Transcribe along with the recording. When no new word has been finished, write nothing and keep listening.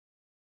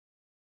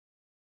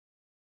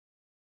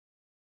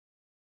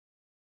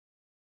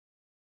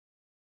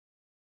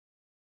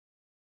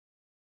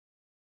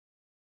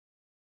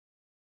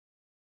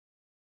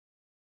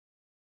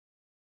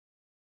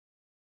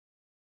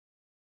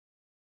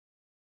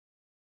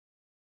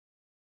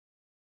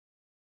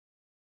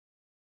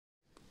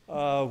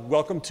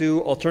Welcome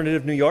to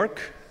Alternative New York,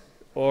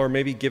 or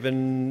maybe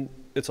given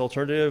its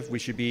alternative, we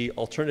should be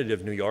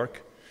Alternative New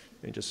York,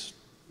 and just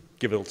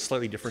give it a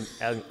slightly different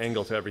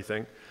angle to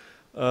everything.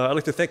 I'd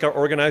like to thank our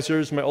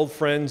organizers, my old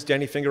friends,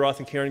 Danny Fingeroth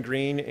and Karen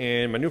Green,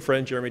 and my new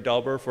friend, Jeremy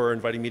Dalber, for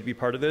inviting me to be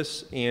part of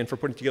this, and for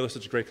putting together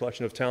such a great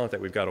collection of talent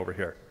that we've got over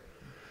here.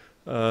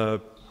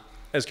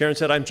 As Karen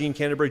said, I'm Gene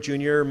Canterbury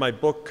Jr. My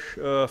book,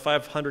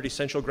 500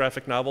 Essential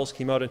Graphic Novels,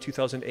 came out in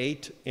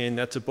 2008, and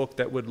that's a book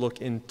that would look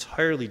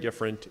entirely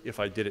different if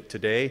I did it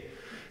today.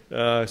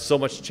 So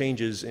much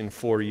changes in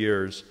 4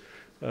 years.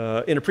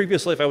 In a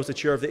previous life, I was the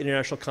chair of the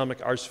International Comic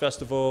Arts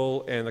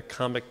Festival and the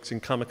Comics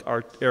and Comic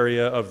Art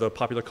area of the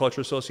Popular Culture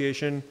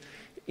Association,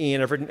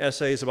 and I've written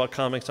essays about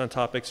comics on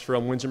topics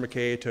from Winsor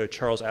McCay to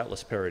Charles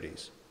Atlas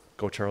parodies.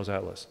 Go Charles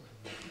Atlas.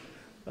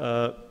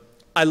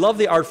 I love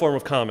the art form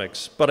of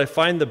comics, but I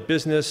find the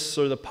business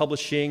or the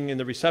publishing and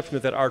the reception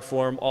of that art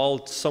form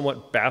all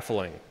somewhat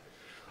baffling.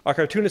 Our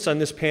cartoonists on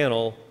this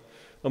panel,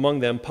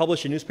 among them,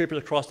 publish in newspapers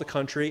across the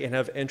country and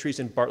have entries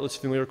in Bartlett's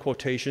Familiar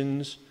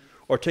Quotations,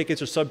 or take as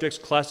their subjects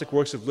classic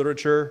works of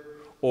literature,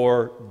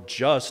 or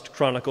just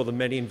chronicle the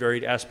many and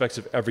varied aspects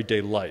of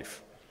everyday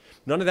life.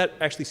 None of that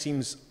actually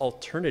seems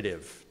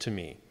alternative to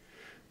me.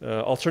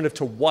 Alternative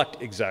to what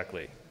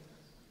exactly?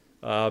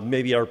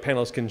 Maybe our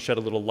panelists can shed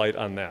a little light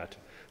on that.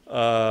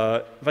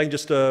 If I can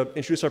just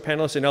introduce our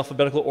panelists in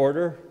alphabetical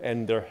order,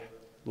 and they're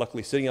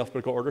luckily sitting in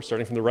alphabetical order,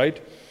 starting from the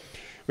right.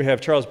 We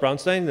have Charles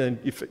Brownstein,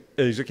 the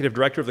Executive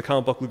Director of the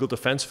Comic Book Legal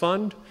Defense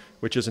Fund,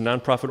 which is a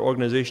nonprofit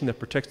organization that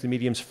protects the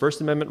medium's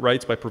First Amendment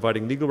rights by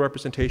providing legal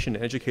representation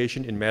and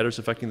education in matters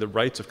affecting the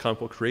rights of comic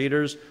book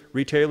creators,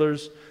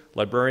 retailers,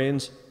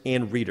 librarians,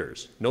 and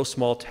readers. No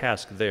small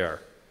task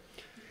there.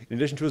 In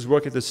addition to his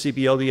work at the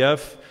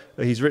CBLDF,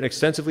 he's written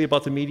extensively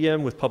about the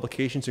medium with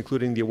publications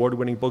including the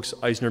award-winning books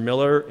Eisner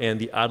Miller and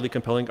The Oddly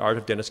Compelling Art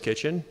of Dennis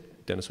Kitchen.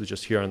 Dennis was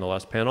just here on the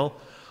last panel.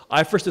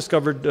 I first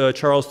discovered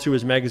Charles through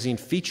his magazine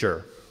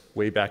Feature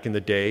way back in the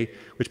day,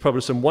 which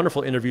published some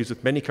wonderful interviews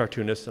with many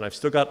cartoonists, and I've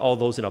still got all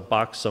those in a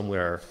box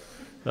somewhere,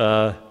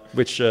 they're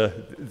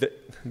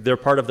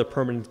part of the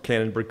permanent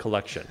Cannonberg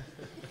collection.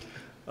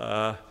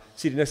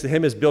 Seated next to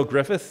him is Bill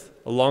Griffith,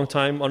 a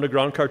longtime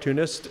underground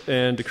cartoonist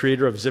and the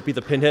creator of Zippy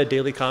the Pinhead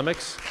Daily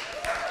Comics.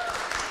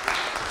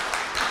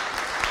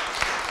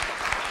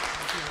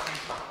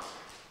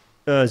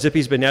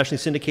 Zippy's been nationally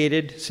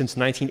syndicated since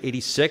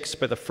 1986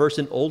 by the first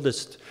and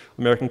oldest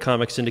American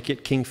comic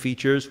syndicate, King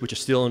Features, which is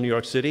still in New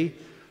York City.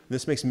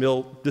 This makes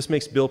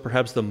Bill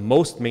perhaps the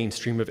most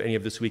mainstream of any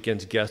of this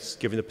weekend's guests,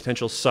 given the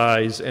potential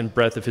size and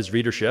breadth of his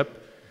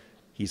readership.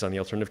 He's on the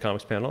Alternative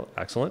Comics panel.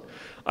 Excellent.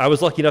 I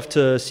was lucky enough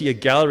to see a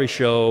gallery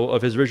show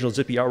of his original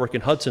Zippy artwork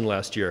in Hudson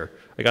last year.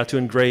 I got to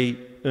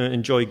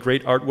enjoy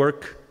great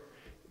artwork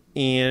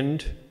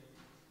and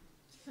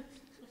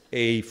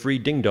a free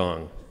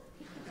ding-dong.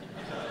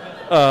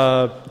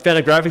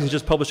 Fantagraphics has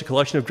just published a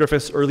collection of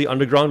Griffith's early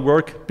underground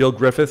work, Bill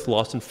Griffith,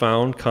 Lost and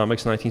Found,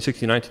 Comics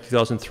 1969 to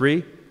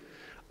 2003.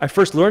 I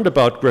first learned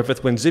about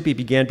Griffith when Zippy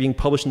began being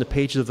published in the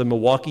pages of the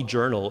Milwaukee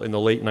Journal in the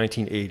late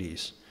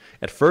 1980s.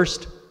 At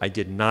first, I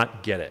did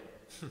not get it.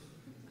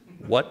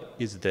 What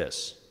is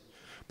this?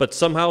 But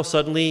somehow,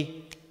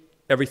 suddenly,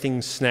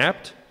 everything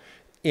snapped,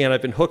 and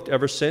I've been hooked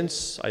ever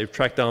since. I've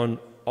tracked down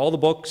all the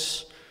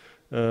books,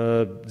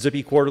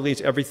 Zippy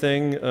Quarterlies,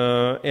 everything,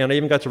 and I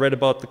even got to read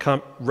about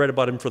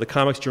him for the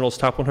Comics Journal's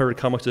Top 100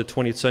 Comics of the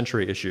 20th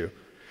Century issue.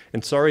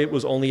 And sorry it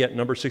was only at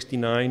number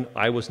 69.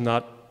 I was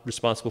not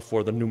responsible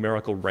for the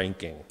numerical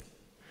ranking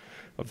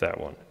of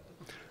that one.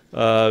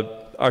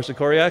 Arsen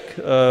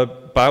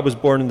Koryak, Bob was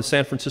born in the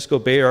San Francisco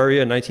Bay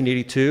Area in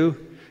 1982,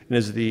 and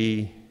is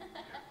the...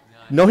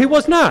 No, he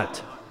was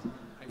not.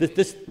 Bob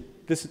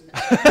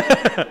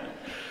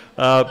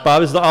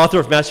is the author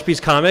of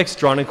Masterpiece Comics,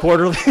 Drawn and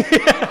Quarterly.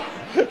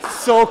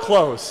 So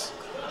close.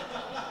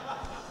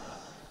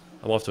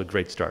 I'm off to a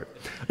great start.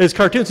 His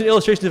cartoons and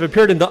illustrations have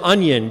appeared in The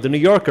Onion, The New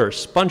Yorker,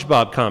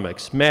 SpongeBob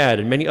Comics, Mad,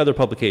 and many other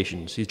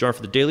publications. He's drawn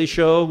for The Daily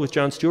Show with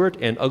Jon Stewart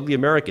and Ugly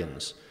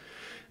Americans.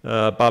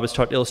 Bob has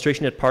taught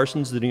illustration at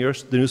Parsons, the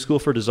New School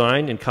for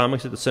Design, and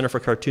comics at the Center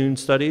for Cartoon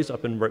Studies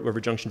up in River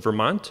Junction,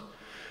 Vermont.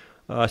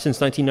 Since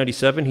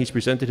 1997, he's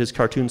presented his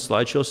cartoon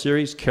slideshow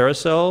series,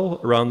 Carousel,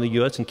 around the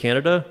US and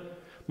Canada.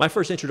 My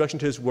first introduction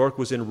to his work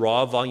was in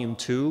Raw Volume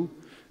 2,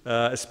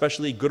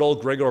 especially good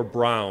old Gregor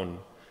Brown.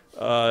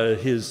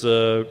 His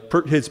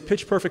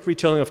pitch-perfect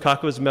retelling of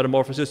Kafka's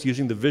Metamorphosis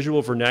using the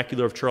visual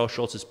vernacular of Charles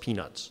Schultz's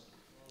Peanuts.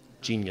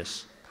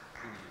 Genius.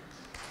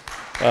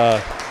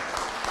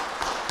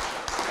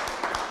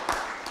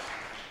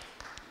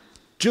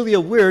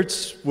 Julia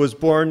Wirtz was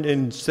born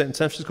in San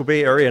Francisco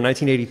Bay Area in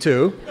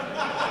 1982.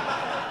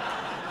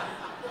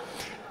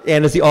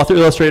 And is the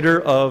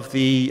author-illustrator of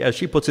the, as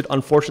she puts it,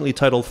 unfortunately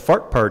titled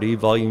Fart Party,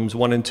 Volumes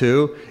 1 and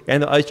 2,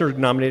 and the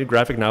Eisner-nominated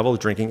graphic novel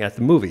Drinking at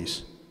the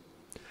Movies.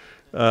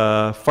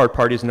 Fart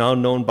Party is now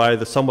known by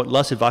the somewhat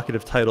less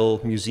evocative title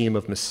Museum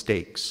of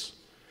Mistakes.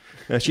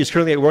 She is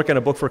currently at work on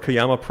a book for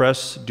Koyama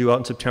Press due out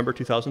in September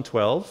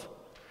 2012.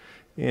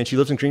 And she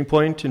lives in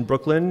Greenpoint in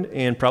Brooklyn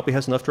and probably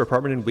hasn't left her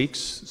apartment in weeks,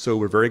 so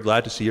we're very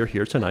glad to see her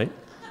here tonight.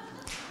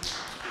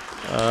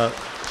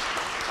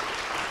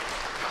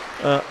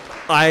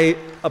 I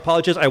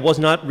apologize, I was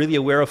not really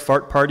aware of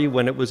Fart Party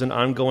when it was an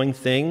ongoing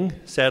thing.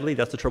 Sadly,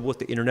 that's the trouble with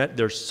the internet.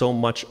 There's so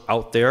much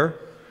out there.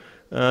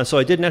 So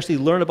I didn't actually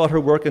learn about her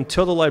work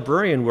until the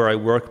librarian where I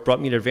work brought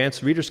me an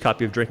advanced reader's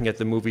copy of Drinking at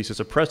the Movies as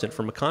a present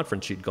from a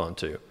conference she'd gone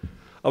to.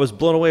 I was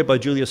blown away by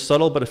Julia's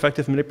subtle but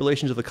effective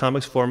manipulations of the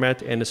comics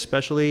format, and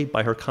especially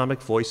by her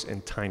comic voice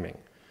and timing,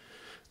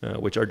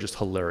 which are just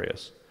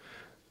hilarious.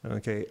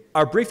 Okay,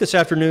 our brief this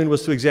afternoon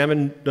was to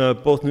examine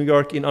both New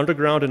York in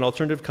underground and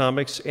alternative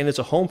comics, and as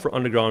a home for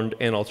underground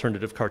and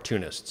alternative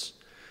cartoonists.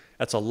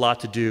 That's a lot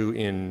to do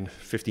in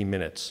 50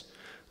 minutes.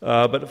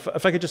 But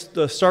if I could just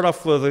start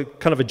off with a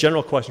kind of a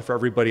general question for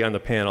everybody on the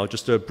panel,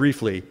 just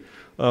briefly.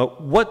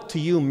 What to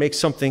you makes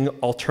something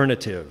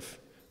alternative?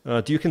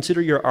 Do you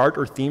consider your art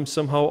or theme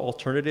somehow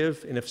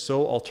alternative? And if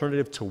so,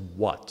 alternative to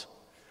what?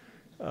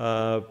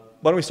 Why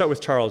don't we start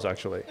with Charles,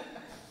 actually?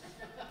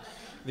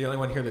 The only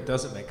one here that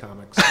doesn't make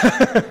comics.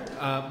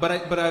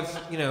 But I've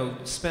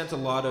spent a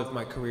lot of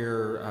my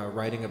career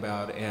writing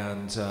about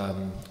and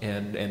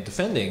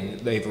defending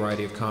a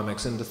variety of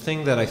comics. And the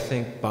thing that I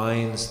think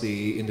binds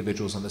the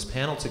individuals on this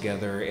panel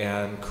together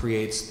and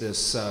creates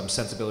this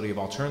sensibility of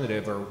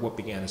alternative, or what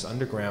began as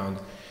underground,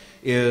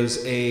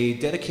 is a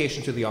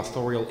dedication to the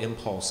authorial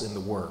impulse in the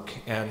work.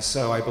 And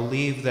so I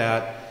believe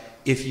that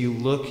if you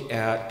look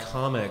at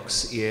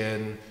comics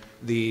in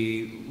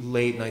the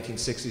late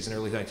 1960s and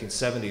early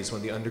 1970s,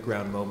 when the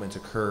underground moment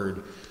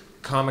occurred,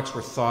 comics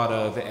were thought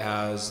of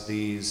as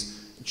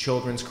these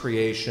children's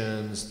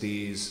creations,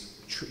 these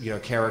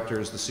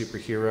characters, the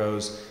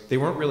superheroes. They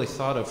weren't really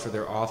thought of for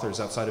their authors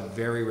outside of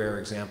very rare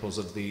examples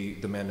of the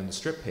men in the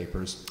strip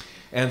papers.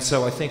 And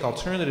so I think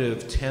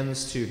alternative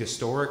tends to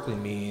historically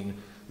mean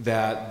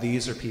that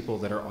these are people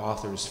that are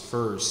authors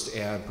first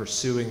and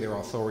pursuing their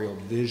authorial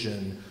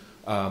vision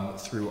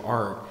through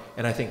art.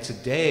 And I think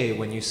today,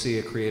 when you see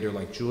a creator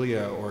like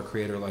Julia or a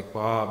creator like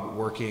Bob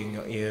working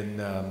in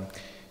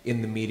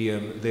the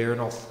medium, they're an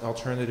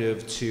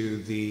alternative to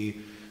the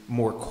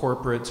more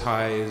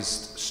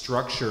corporatized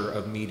structure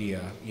of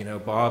media.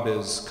 Bob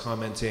is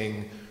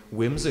commenting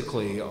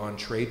whimsically on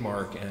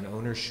trademark and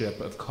ownership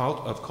of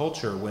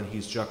culture when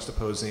he's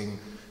juxtaposing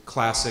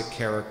classic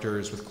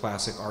characters with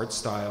classic art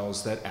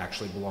styles that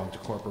actually belong to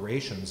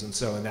corporations. And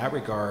so in that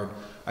regard,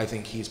 I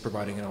think he's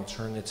providing an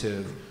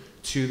alternative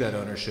to that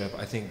ownership.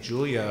 I think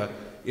Julia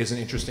is an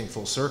interesting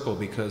full circle,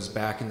 because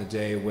back in the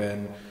day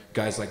when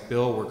guys like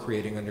Bill were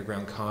creating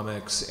underground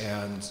comics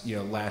and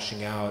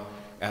lashing out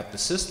at the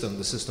system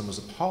was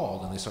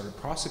appalled, and they started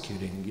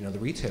prosecuting the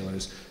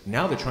retailers.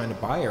 Now they're trying to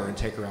buy her and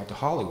take her out to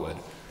Hollywood.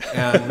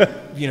 And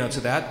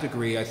to that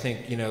degree, I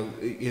think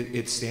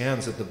it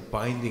stands that the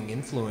binding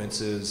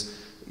influence is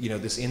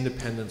this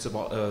independence of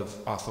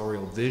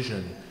authorial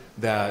vision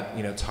that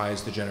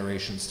ties the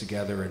generations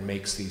together and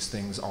makes these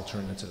things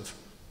alternative.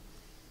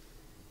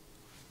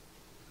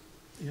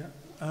 Yeah.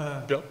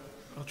 Bill?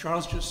 Well,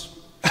 Charles just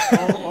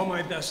stole all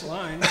my best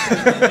lines.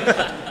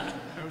 I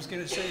was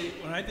going to say,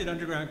 when I did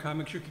underground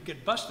comics, you could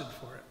get busted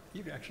for it.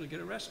 You could actually get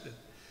arrested.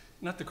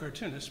 Not the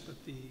cartoonists, but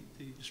the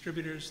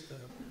distributors,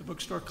 the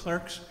bookstore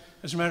clerks.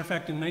 As a matter of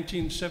fact, in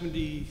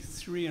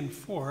 1973 and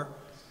 4,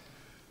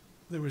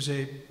 there was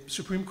a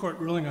Supreme Court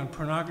ruling on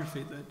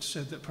pornography that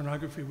said that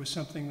pornography was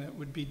something that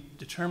would be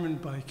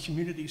determined by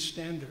community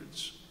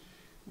standards,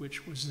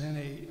 which was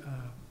then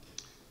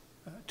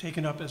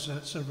taken up as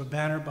a sort of a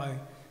banner by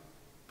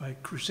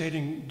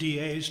crusading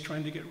DAs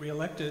trying to get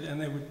reelected,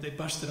 and they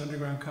busted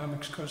underground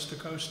comics coast to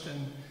coast,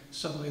 and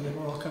suddenly they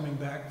were all coming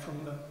back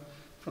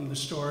from the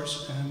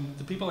stores, and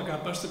the people that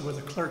got busted were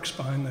the clerks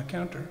behind the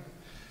counter.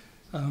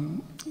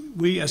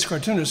 We as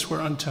cartoonists were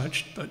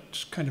untouched,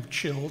 but kind of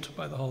chilled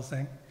by the whole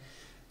thing,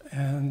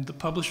 and the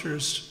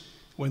publishers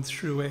went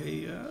through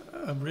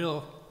a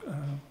real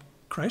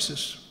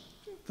crisis.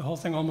 The whole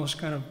thing almost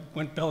kind of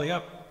went belly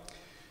up.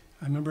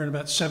 I remember in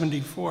about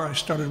 '74, I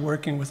started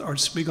working with Art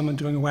Spiegelman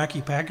doing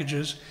wacky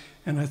packages,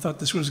 and I thought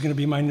this was going to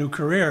be my new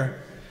career,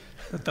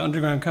 that the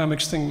underground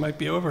comics thing might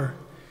be over.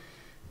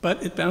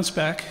 But it bounced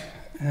back,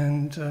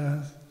 and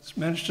it's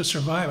managed to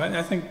survive.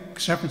 I think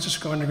San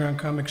Francisco underground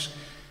comics,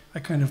 I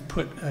kind of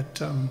put at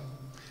a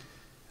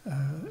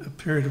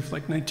period of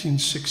like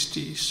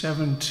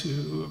 1967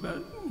 to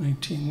about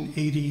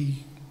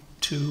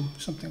 1982,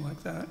 something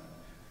like that,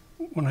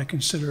 when I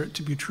consider it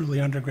to be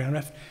truly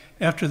underground.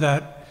 After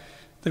that,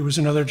 there was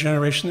another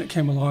generation that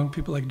came along,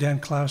 people like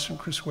Dan Klaus and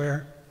Chris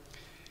Ware.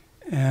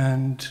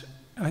 And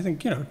I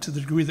think, to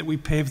the degree that we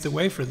paved the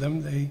way for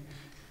them,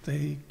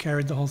 they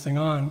carried the whole thing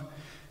on.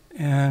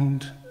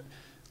 And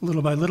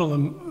little by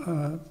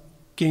little,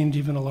 gained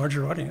even a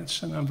larger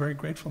audience. And I'm very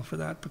grateful for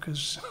that,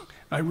 because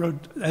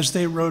as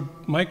they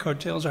rode my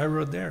coattails, I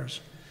rode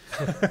theirs.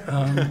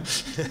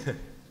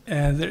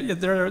 And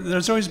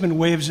there's always been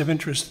waves of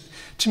interest.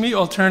 To me,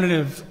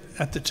 alternative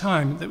at the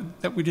time,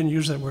 that we didn't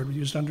use that word, we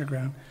used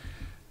underground.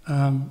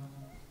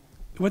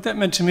 What that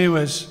meant to me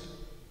was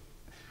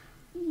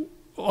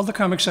all the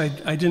comics I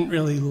didn't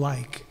really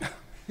like.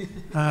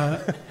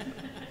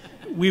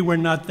 We were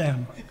not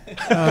them.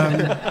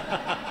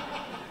 I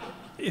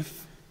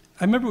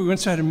remember we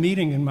once had a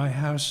meeting in my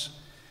house.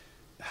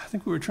 I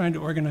think we were trying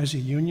to organize a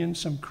union,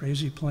 some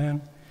crazy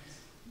plan.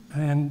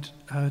 And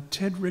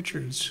Ted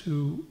Richards,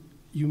 who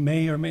you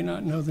may or may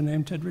not know the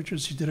name Ted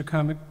Richards, he did a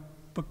comic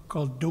book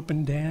called Dope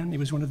and Dan. He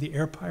was one of the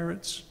air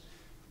pirates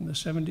from the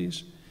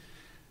 70s.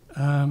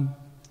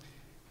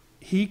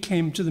 He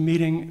came to the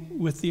meeting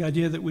with the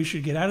idea that we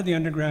should get out of the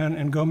underground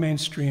and go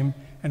mainstream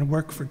and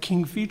work for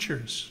King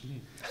Features.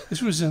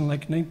 This was in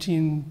like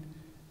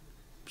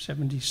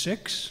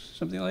 1976,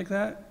 something like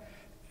that.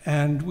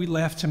 And we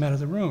laughed him out of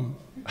the room.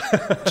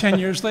 10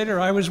 years later,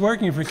 I was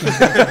working for King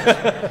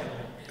Features.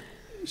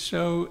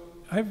 So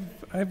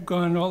I've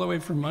gone all the way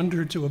from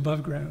under to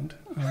above ground,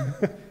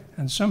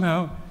 and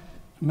somehow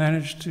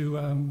managed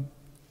to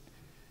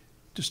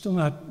still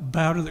not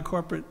bow to the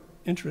corporate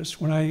interests.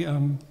 When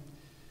I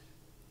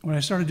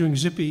started doing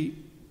Zippy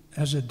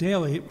as a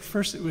daily,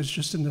 first it was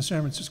just in the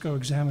San Francisco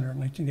Examiner in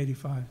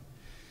 1985.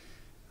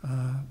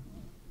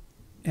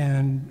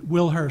 And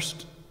Will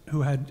Hearst,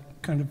 who had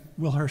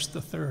Will Hearst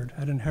III,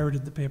 had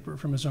inherited the paper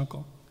from his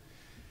uncle.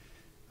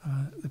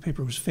 The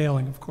paper was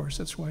failing, of course,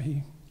 that's why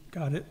he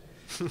got it.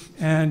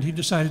 And he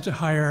decided to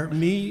hire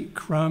me,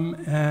 Crumb,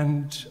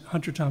 and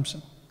Hunter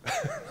Thompson.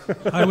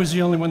 I was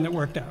the only one that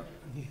worked out.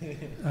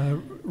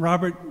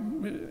 Robert,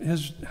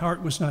 his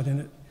heart was not in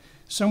it.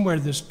 Somewhere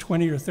there's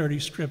 20 or 30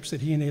 strips that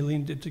he and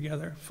Aileen did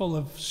together, full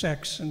of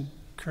sex and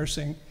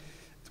cursing,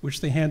 which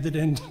they handed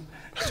in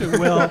to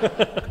Will.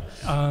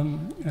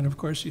 And of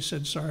course he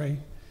said sorry.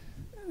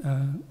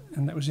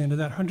 And that was the end of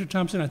that. Hunter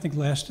Thompson, I think,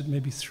 lasted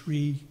maybe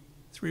three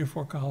or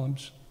four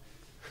columns.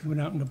 He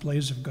went out in a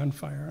blaze of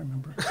gunfire, I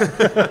remember.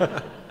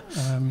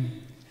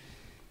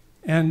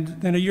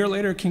 And then a year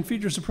later, King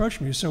Features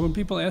approached me. So when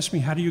people ask me,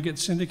 how do you get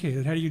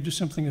syndicated? How do you do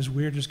something as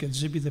weird as get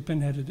Zippy the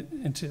Pinhead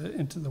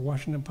into the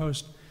Washington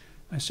Post?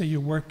 I say you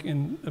work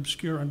in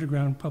obscure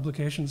underground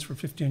publications for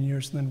 15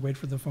 years and then wait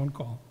for the phone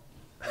call.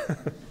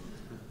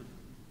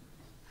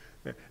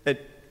 And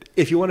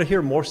if you want to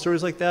hear more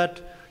stories like that,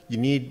 you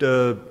need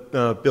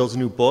Bill's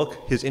new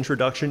book. His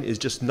introduction is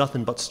just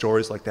nothing but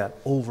stories like that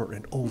over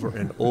and over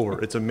and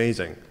over. It's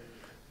amazing.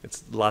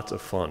 It's lots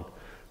of fun.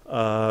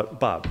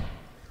 Bob.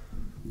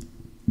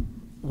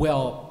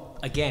 Well,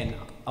 again,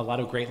 a lot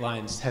of great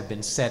lines have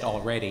been said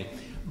already,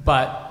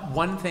 but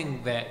one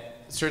thing that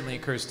certainly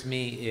occurs to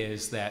me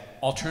is that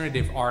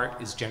alternative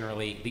art is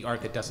generally the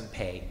art that doesn't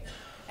pay,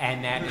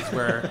 and that is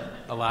where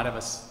a lot of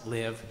us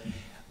live.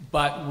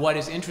 But what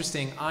is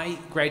interesting, I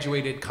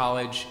graduated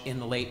college in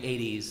the late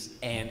 80s,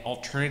 and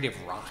alternative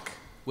rock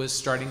was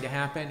starting to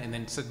happen, and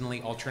then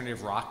suddenly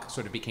alternative rock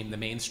sort of became the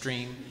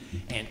mainstream,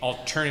 and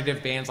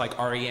alternative bands like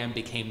REM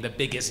became the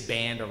biggest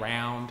band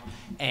around,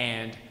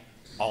 and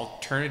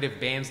alternative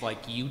bands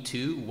like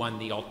U2 won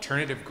the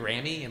alternative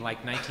Grammy in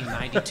like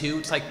 1992.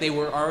 It's like they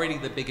were already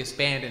the biggest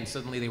band, and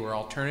suddenly they were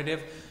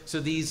alternative.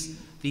 So these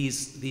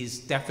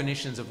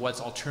definitions of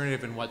what's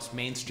alternative and what's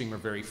mainstream are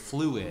very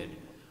fluid.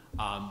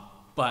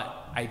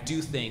 But I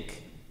do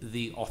think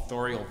the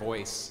authorial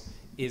voice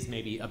is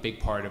maybe a big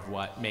part of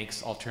what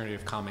makes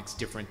alternative comics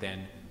different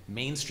than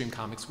mainstream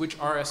comics, which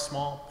are a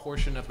small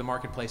portion of the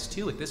marketplace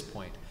too at this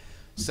point.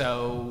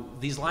 So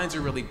these lines are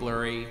really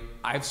blurry.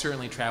 I've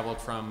certainly traveled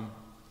from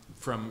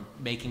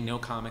making no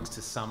comics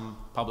to some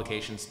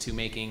publications to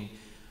making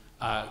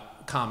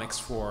comics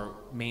for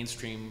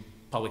mainstream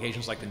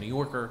publications like The New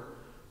Yorker.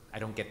 I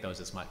don't get those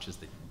as much as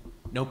the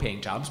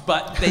no-paying jobs,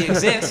 but they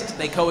exist,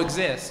 they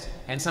coexist,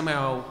 and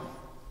somehow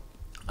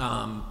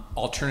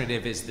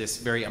alternative is this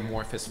very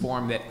amorphous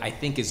form that I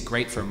think is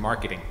great for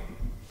marketing.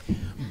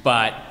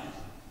 But,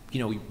 you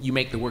know, you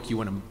make the work you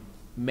want to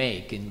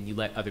make and you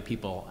let other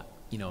people,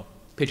 you know,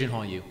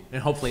 pigeonhole you,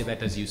 and hopefully that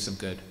does you some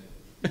good.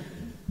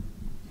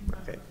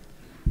 Okay.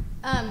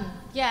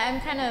 Yeah,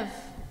 I'm kind of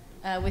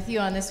with you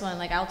on this one.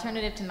 Like,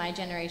 alternative to my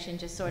generation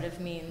just sort of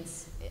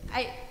means,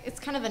 it's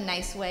kind of a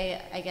nice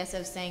way, I guess,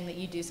 of saying that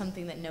you do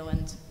something that no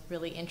one's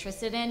really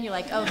interested in. You're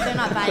like, oh, they're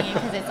not buying it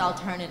because it's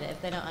alternative.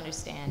 They don't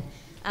understand.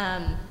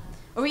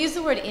 Or we use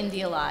the word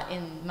indie a lot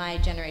in my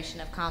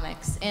generation of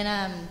comics. And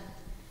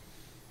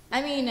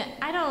I mean,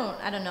 I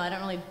don't know. I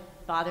don't really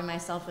bother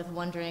myself with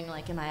wondering,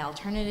 like, am I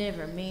alternative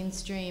or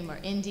mainstream or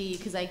indie?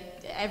 Because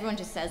everyone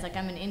just says, like,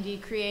 I'm an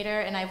indie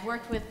creator, and I've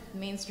worked with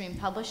mainstream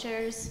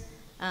publishers.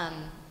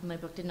 My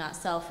book did not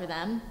sell for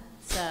them,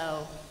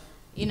 so,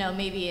 you know,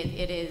 maybe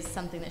it is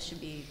something that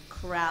should be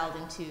corralled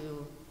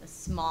into a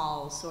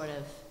small sort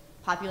of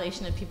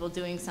population of people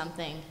doing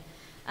something.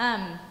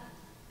 I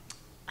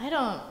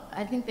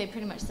think they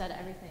pretty much said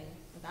everything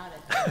about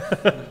it.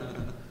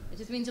 It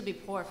just means you'll be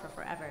poor for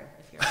forever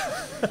if you're,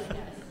 I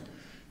guess.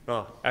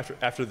 Oh,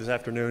 after this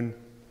afternoon,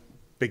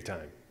 big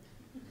time.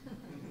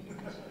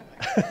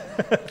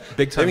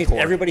 Big time. That means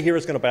everybody here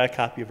is going to buy a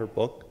copy of her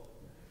book.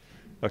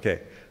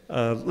 Okay.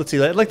 Let's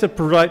see. I'd like to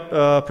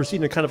proceed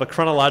in a kind of a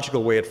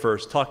chronological way at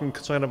first, talking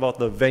kind of about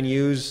the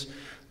venues,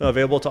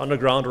 available to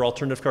underground or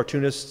alternative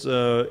cartoonists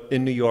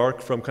in New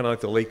York from kind of like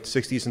the late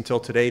 60s until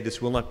today.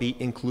 This will not be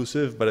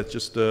inclusive, but it's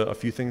just a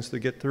few things to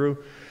get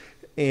through.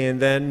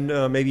 And then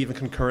maybe even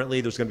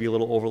concurrently, there's going to be a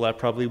little overlap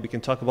probably. We can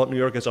talk about New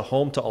York as a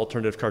home to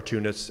alternative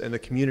cartoonists and the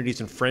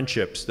communities and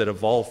friendships that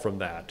evolve from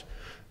that.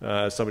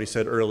 As somebody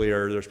said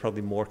earlier, there's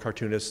probably more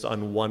cartoonists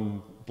on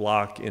one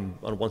block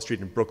on one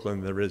street in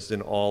Brooklyn than there is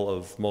in all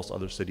of most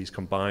other cities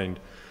combined.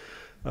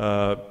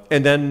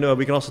 And then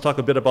we can also talk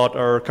a bit about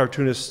our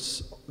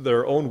cartoonists,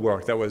 their own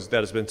work that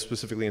has been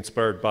specifically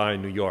inspired by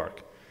New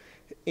York.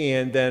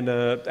 And then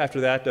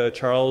after that,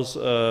 Charles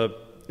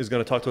is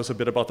going to talk to us a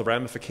bit about the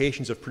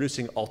ramifications of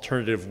producing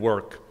alternative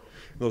work,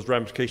 those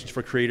ramifications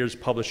for creators,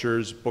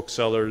 publishers,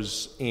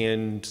 booksellers,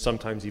 and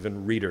sometimes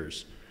even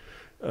readers.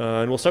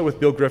 And we'll start with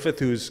Bill Griffith,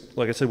 who's,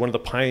 like I said, one of the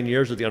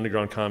pioneers of the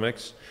underground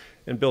comics.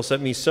 And Bill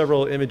sent me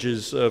several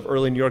images of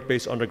early New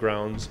York-based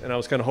undergrounds, and I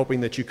was kind of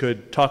hoping that you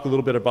could talk a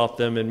little bit about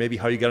them and maybe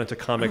how you got into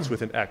comics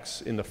with an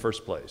X in the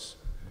first place.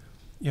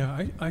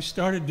 Yeah, I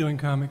started doing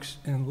comics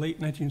in late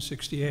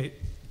 1968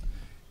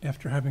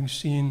 after having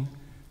seen,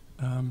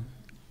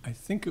 I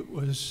think it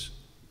was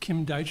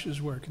Kim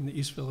Deitch's work in the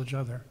East Village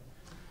Other.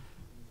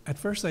 At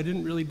first, I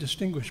didn't really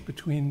distinguish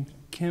between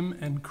Kim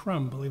and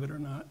Crumb, believe it or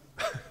not.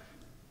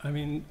 I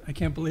mean, I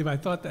can't believe I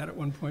thought that at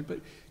one point, but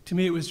to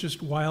me it was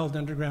just wild,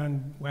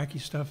 underground, wacky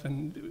stuff,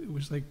 and it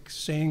was like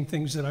saying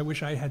things that I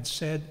wish I had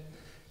said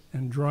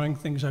and drawing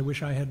things I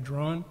wish I had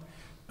drawn.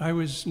 I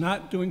was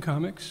not doing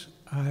comics.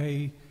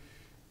 I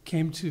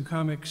came to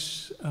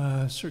comics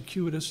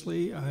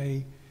circuitously.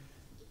 I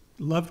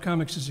loved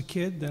comics as a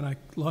kid, then I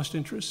lost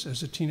interest.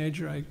 As a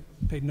teenager, I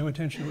paid no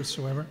attention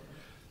whatsoever.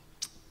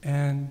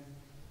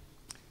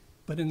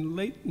 But in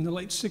the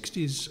late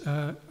 60s,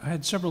 I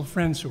had several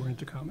friends who were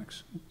into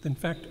comics. In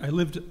fact, I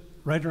lived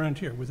right around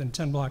here, within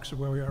 10 blocks of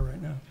where we are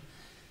right now.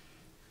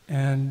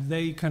 And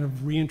they kind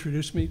of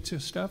reintroduced me to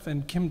stuff.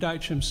 And Kim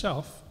Deitch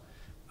himself,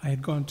 I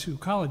had gone to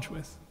college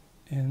with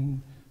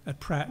at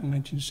Pratt in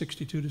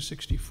 1962 to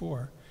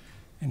 64.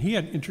 And he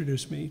had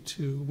introduced me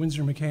to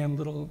Winsor McCay,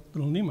 Little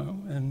Nemo,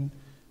 and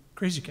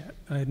Crazy Cat.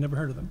 I had never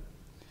heard of them.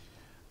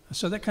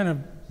 So that kind of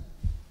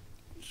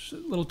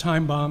little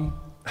time bomb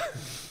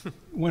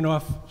went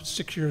off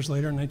 6 years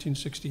later in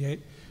 1968.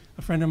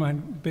 A friend of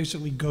mine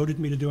basically goaded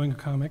me to doing a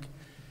comic.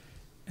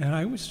 And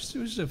it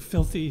was a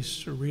filthy,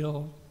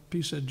 surreal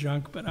piece of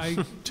junk, but I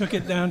took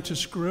it down to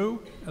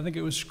Screw. I think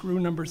it was Screw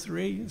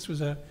 #3. This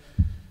was a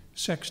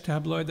sex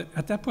tabloid that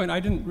at that point I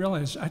didn't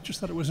realize, I just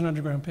thought it was an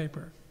underground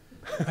paper.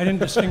 I didn't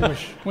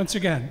distinguish. Once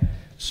again,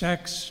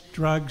 sex,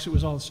 drugs, it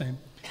was all the same.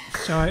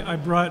 So I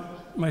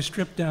brought my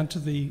strip down to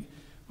the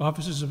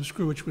offices of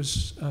Screw, which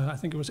was, I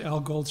think it was Al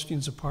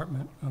Goldstein's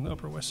apartment on the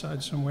Upper West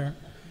Side somewhere.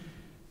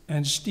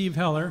 And Steve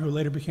Heller, who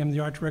later became the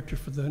art director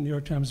for the New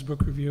York Times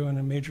Book Review and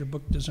a major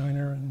book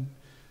designer and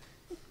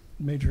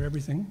major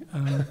everything,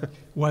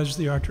 was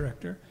the art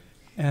director.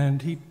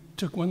 And he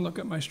took one look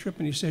at my strip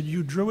and he said,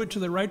 "You drew it to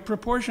the right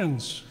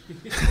proportions.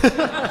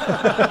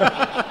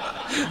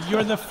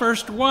 You're the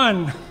first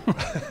one."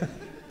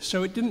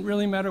 So it didn't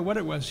really matter what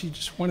it was. He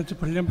just wanted to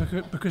put it in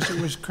because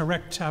it was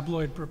correct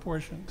tabloid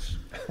proportions.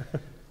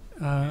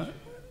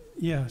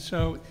 Yeah,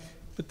 so,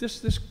 but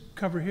this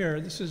cover here,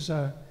 this is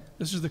the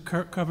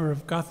cover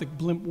of Gothic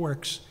Blimp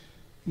Works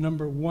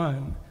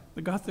 #1.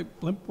 The Gothic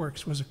Blimp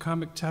Works was a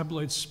comic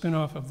tabloid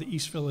spin-off of the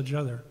East Village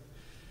Other.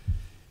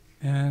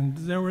 And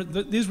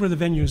these were the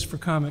venues for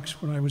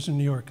comics when I was in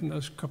New York in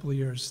those couple of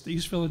years. The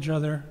East Village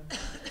Other,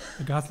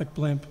 the Gothic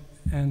Blimp,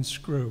 and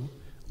Screw.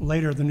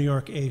 Later, the New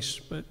York Ace,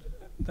 but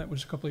that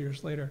was a couple of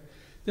years later.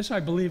 This, I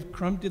believe,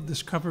 Crumb did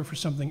this cover for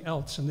something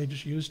else, and they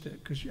just used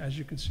it, because as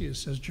you can see, it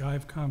says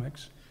Jive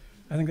Comics.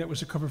 I think that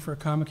was a cover for a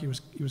comic he was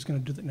going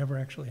to do that never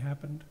actually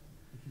happened.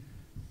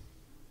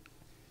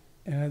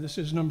 This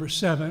is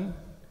 #7.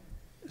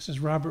 This is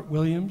Robert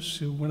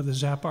Williams, one of the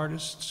Zap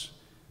artists,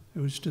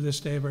 who is to this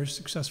day a very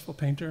successful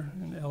painter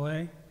in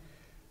LA.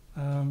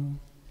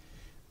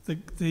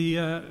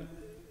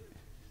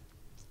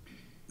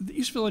 The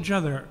East Village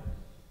Other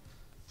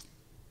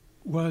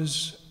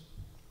was,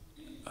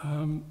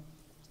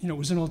 it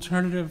was an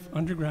alternative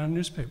underground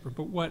newspaper,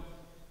 but what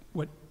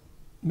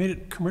made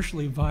it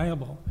commercially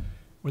viable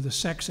were the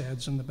sex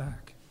ads in the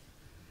back,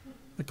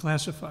 the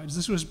classifieds.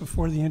 This was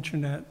before the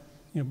internet,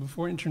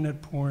 before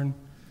internet porn.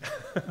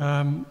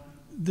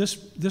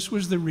 This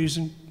was the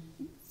reason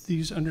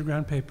these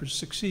underground papers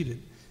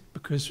succeeded,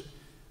 because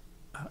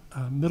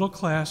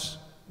middle-class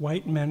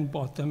white men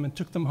bought them and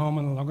took them home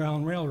on the Long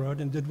Island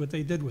Railroad and did what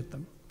they did with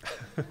them.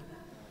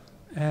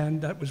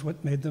 And that was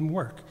what made them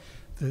work.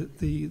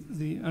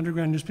 The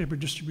underground newspaper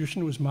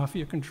distribution was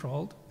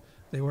mafia-controlled.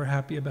 They were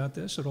happy about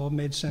this. It all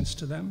made sense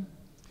to them.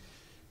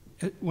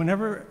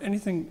 Whenever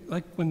anything,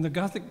 like when the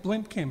Gothic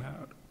Blimp came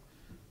out,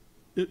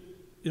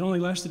 it only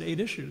lasted 8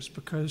 issues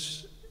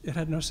because it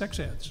had no sex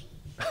ads.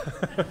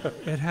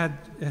 It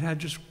had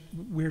just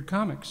weird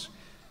comics.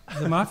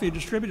 The mafia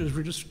distributors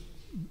were just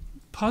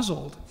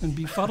puzzled and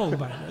befuddled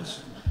by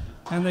this,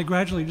 and they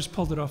gradually just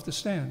pulled it off the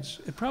stands.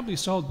 It probably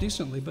sold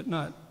decently, but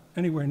not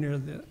anywhere near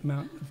the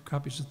amount of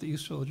copies that the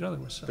East Village Other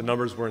was The selling.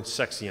 numbers weren't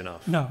sexy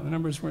enough. No, the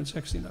numbers weren't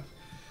sexy enough.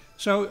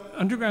 So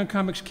underground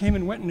comics came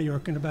and went in New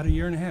York in about a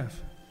year and a half.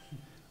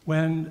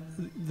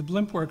 When the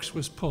Blimp Works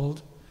was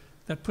pulled,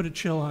 that put a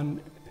chill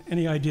on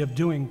any idea of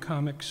doing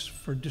comics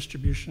for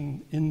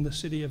distribution in the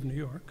city of New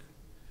York.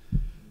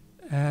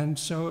 And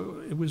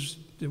so it was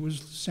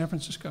San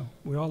Francisco.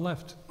 We all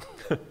left.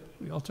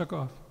 We all took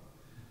off.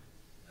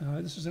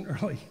 This is an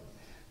early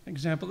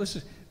example. This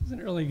is an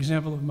early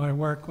example of my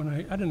work when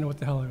I didn't know what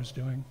the hell I was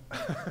doing.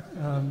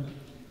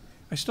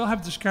 I still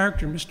have this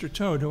character, Mr.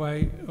 Toad, who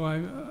I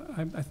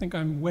think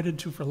I'm wedded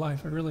to for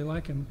life. I really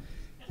like him.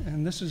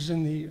 And this is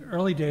in the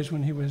early days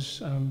when he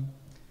was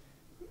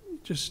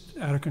just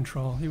out of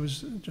control. He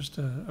was just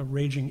a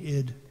raging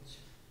id.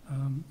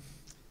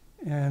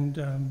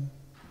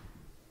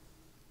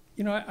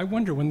 You know, I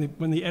wonder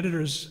when the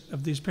editors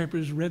of these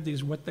papers read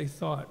these, what they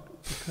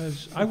thought,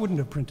 because I wouldn't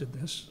have printed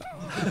this.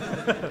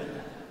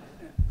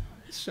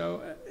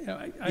 So, you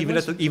know, Even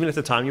at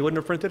the time, you wouldn't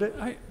have printed it?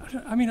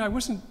 I mean, I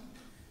wasn't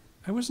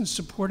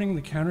supporting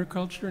the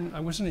counterculture, and I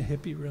wasn't a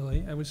hippie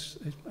really.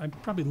 I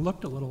probably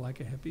looked a little like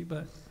a hippie,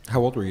 but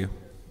How old were you?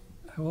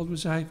 how old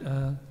was I?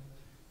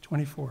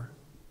 24.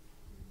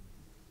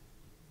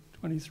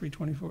 23,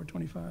 24,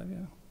 25, yeah.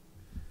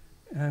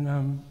 And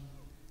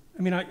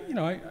I mean,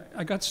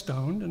 I got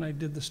stoned and I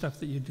did the stuff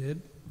that you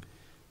did,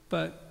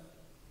 but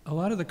a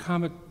lot of the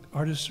comic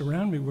artists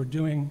around me were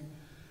doing,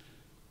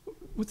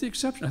 with the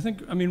exception,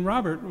 I mean,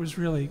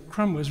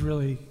 Crumb was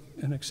really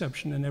an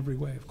exception in every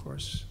way, of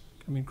course.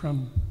 I mean,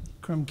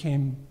 Crumb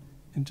came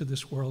into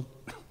this world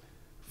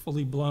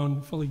fully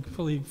blown,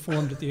 fully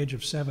formed at the age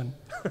of 7.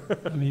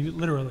 I mean,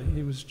 literally,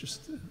 he was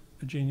just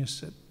a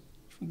genius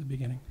from the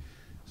beginning.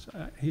 So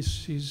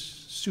he's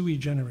sui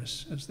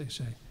generis, as they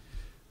say.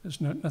 There's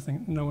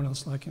no one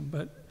else like him.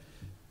 But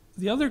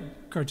the other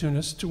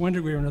cartoonists, to one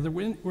degree or another,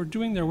 were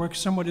doing their work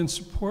somewhat in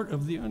support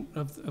of the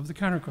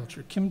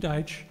counterculture. Kim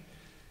Deitch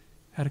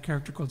had a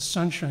character called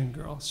Sunshine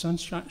Girl.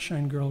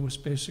 Sunshine Girl was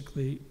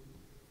basically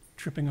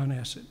tripping on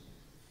acid.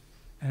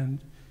 And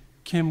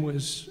Kim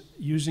was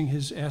using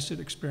his acid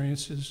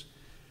experiences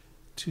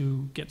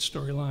to get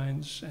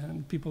storylines,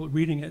 and people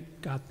reading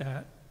it got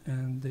that,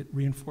 and it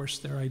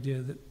reinforced their idea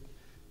that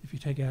if you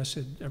take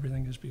acid,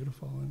 everything is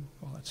beautiful and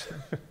all that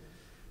stuff.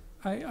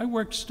 I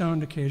worked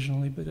stoned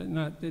occasionally, but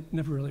it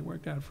never really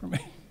worked out for me.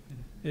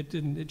 It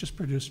didn't. It just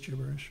produced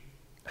gibberish.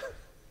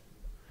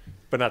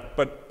 But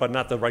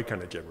not the right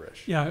kind of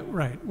gibberish. Yeah,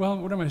 right. Well,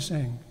 what am I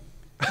saying?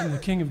 I'm the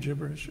king of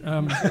gibberish.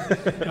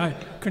 I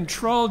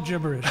control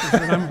gibberish. Is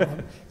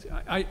what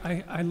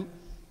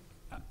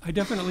I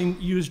definitely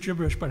use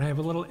gibberish, but I have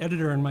a little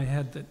editor in my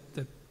head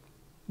that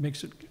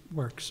makes it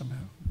work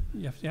somehow.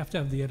 You have to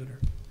have the editor.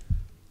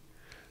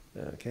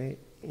 Okay,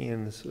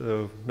 and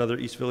so another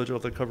East Village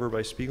Other cover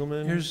by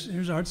Spiegelman.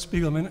 Here's Art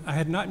Spiegelman. I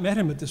had not met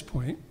him at this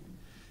point.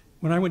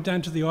 When I went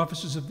down to the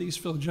offices of the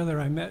East Village Other,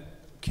 I met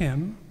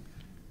Kim,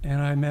 and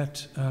I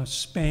met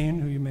Spain,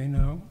 who you may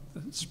know,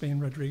 Spain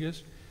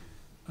Rodriguez.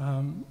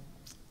 And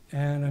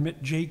I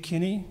met Jay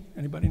Kinney.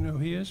 Anybody know who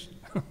he is?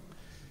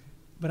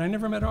 But I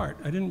never met Art.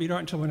 I didn't meet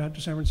Art until I went out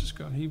to San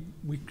Francisco. And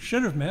we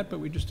should have met, but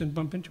we just didn't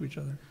bump into each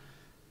other.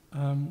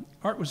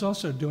 Art was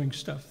also doing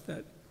stuff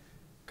that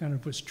kind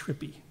of was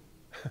trippy,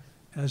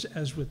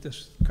 as with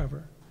this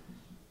cover.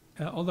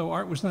 Although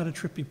Art was not a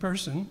trippy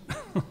person,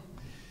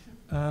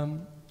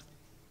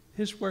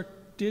 his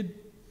work did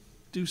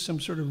do some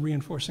sort of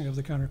reinforcing of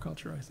the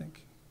counterculture, I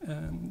think,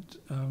 and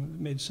it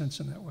made sense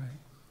in that way.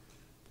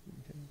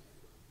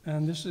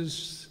 And this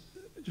is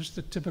just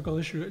the typical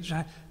issue.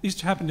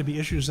 These happen to be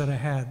issues that I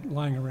had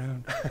lying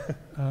around.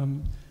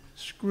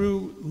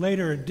 Screw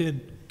later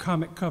did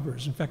comic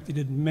covers. In fact, they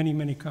did many,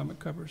 many comic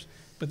covers.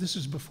 But this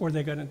is before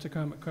they got into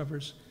comic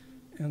covers.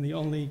 And the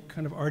only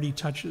kind of arty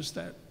touch is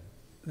that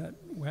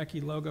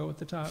wacky logo at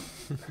the top,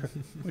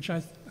 which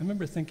I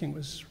remember thinking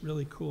was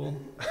really cool.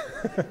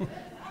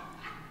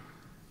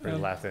 Very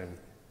Latin.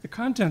 The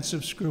contents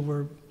of Screw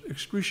were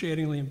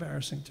excruciatingly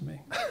embarrassing to me.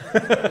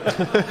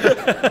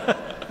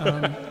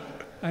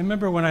 I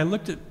remember when I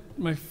looked at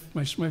my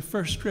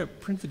first strip,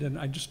 printed it,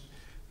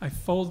 I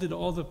folded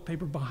all the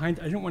paper behind.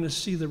 I didn't want to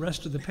see the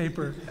rest of the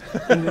paper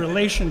in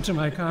relation to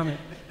my comic.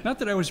 Not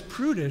that I was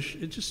prudish,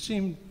 it just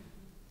seemed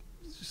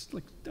just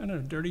like, I don't know,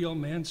 dirty old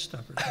man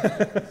stuff or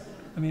something.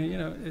 I mean, you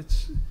know,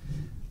 it's,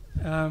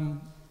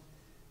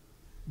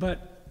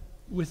 but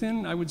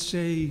within, I would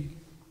say,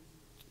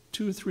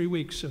 2 or 3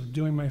 weeks of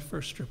doing my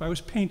first strip, I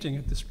was painting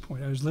at this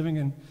point. I was living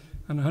on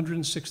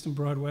 106th and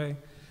Broadway.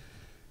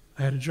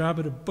 I had a job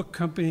at a book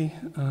company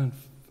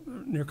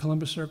near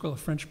Columbus Circle, a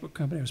French book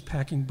company. I was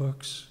packing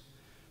books,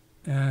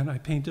 and I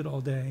painted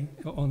all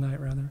night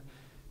rather.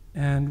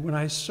 And when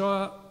I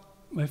saw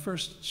my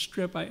first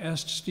strip, I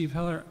asked Steve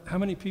Heller, how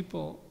many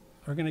people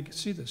are going to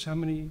see this? How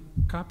many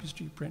copies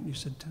do you print? And he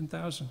said,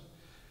 10,000. I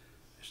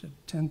said,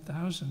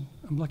 10,000?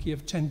 I'm lucky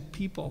if 10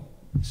 people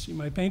see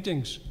my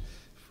paintings.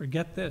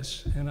 Forget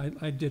this. And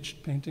I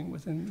ditched painting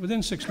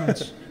within 6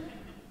 months.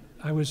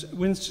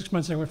 Within 6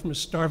 months, I went from a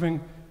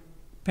starving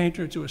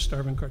painter to a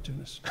starving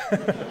cartoonist.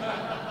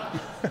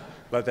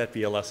 Let that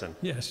be a lesson.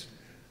 Yes.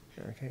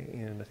 Okay,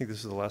 and I think this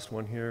is the last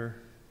one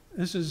here.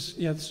 This is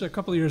a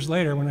couple of years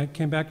later when I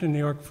came back to New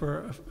York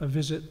for a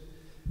visit.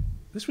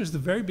 This was the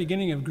very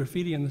beginning of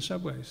graffiti in the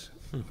subways,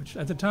 which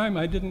at the time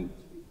I didn't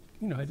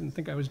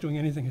think I was doing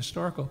anything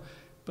historical.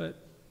 But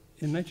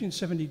in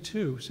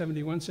 1972,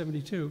 71,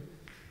 72,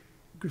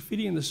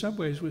 graffiti in the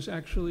subways was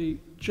actually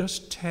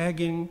just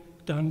tagging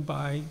done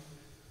by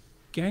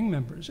gang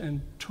members.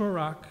 And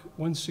Turok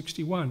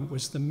 161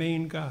 was the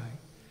main guy.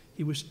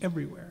 He was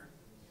everywhere.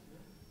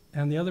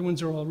 And the other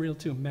ones are all real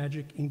too,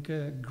 Magic,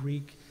 Inca,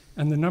 Greek,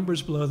 and the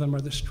numbers below them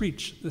are the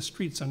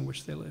streets on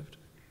which they lived.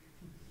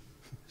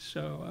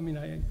 So, I mean,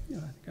 I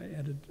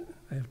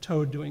have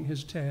Toad doing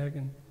his tag,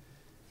 and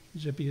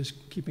Zippy is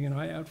keeping an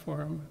eye out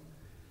for him.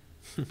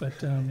 But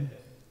the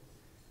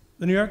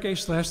New York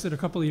Ace lasted a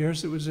couple of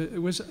years. It was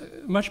a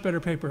much better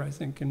paper, I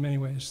think, in many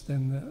ways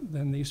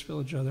than the East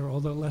Village Other,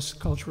 although less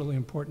culturally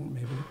important,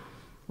 maybe,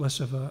 less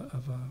of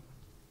a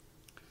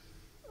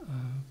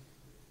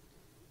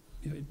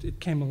it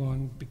came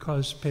along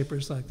because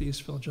papers like the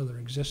East Village Other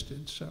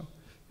existed, so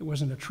it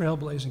wasn't a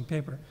trailblazing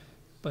paper,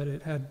 but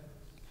it had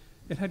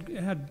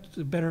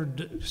a better.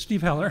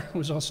 Steve Heller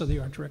was also the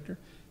art director.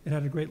 It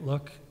had a great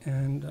look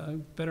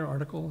and better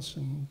articles,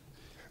 and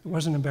it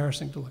wasn't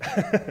embarrassing to look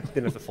at.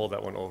 Didn't have to fold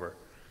that one over.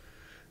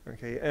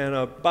 Okay, and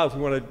Bob,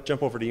 we want to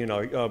jump over to you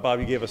now. Bob,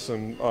 you gave us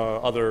some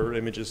other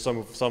images, some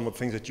of the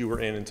things that you were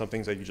in, and some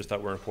things that you just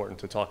thought were important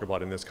to talk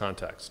about in this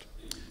context.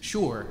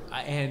 Sure,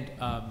 and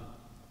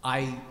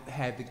I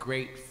had the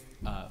great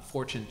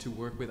fortune to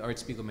work with Art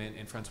Spiegelman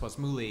and Francoise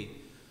Mouly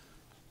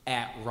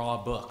at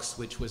Raw Books,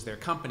 which was their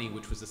company,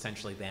 which was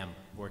essentially them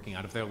working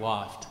out of their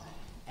loft.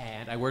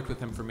 And I worked with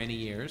them for many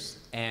years,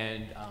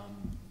 and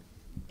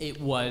it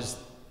was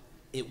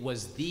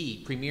the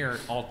premier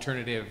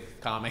alternative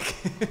comic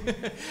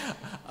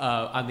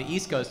on the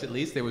East Coast, at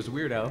least. There was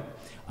Weirdo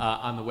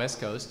on the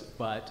West Coast,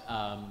 but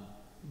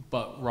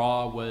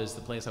Raw was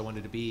the place I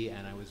wanted to be,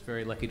 and I was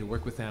very lucky to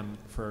work with them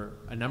for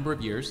a number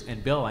of years.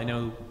 And Bill, I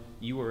know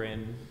you were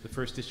in the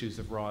first issues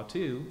of Raw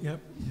too. Yep.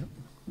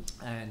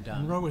 And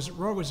Raw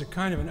was a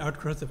kind of an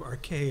outgrowth of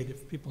Arcade,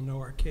 if people know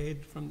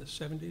Arcade from the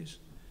 70s.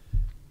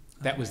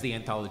 That was the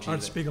anthology.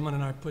 Art Spiegelman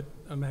and I put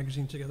a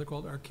magazine together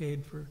called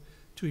Arcade for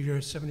 2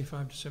 years,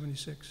 75 to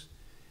 76.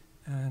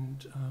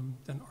 And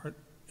then Art,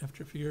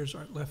 after a few years,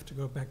 Art left to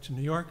go back to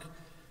New York,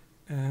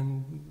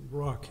 and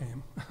Raw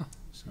came.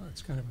 So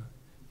it's kind of a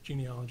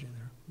genealogy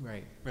there.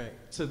 Right.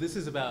 So this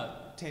is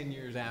about 10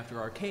 years after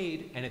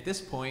Arcade, and at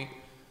this point,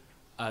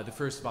 the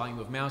first volume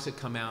of Mouse had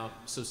come out,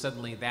 so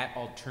suddenly that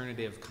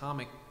alternative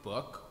comic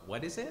book,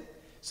 what is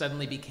it?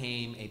 Suddenly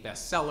became a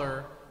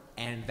bestseller,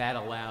 and that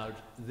allowed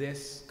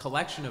this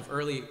collection of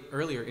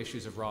earlier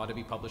issues of Raw to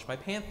be published by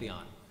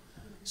Pantheon.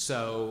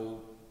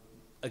 So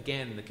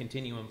again, the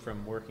continuum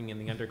from working in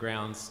the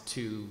undergrounds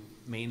to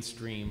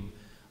mainstream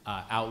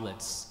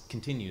outlets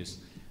continues.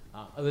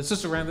 It's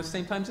just around the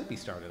same time Zippy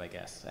started, I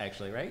guess,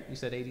 actually, right? You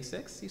said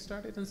 86 you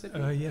started in Zippy?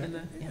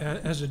 Yeah,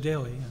 as a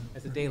daily. Yeah.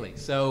 As a daily.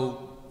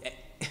 So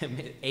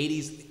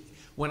 80s,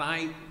 when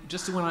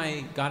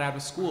I got out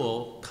of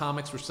school,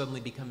 comics were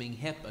suddenly becoming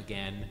hip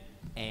again,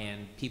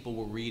 and people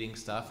were reading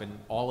stuff, and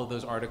all of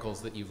those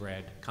articles that you've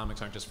read,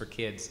 comics aren't just for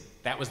kids,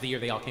 that was the year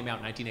they all came out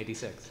in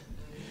 1986.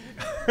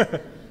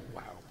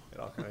 Wow, it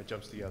all kind of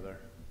jumps together.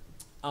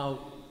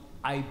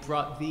 I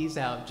brought these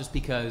out just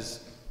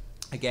because,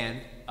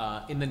 again,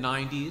 in the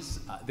 90s,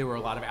 there were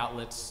a lot of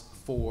outlets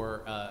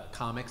for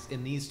comics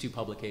in these two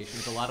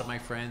publications. A lot of my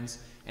friends,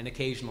 and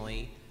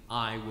occasionally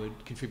I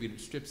would contribute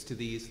strips to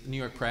these. The New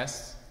York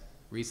Press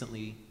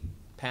recently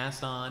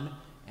passed on,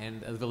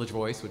 and the Village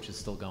Voice, which is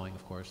still going,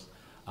 of course.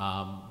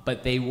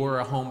 But they were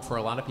a home for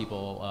a lot of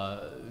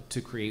people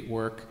to create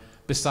work.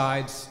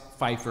 Besides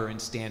Pfeiffer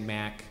and Stan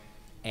Mack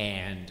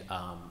and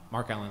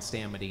Mark Allen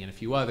Stamety and a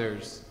few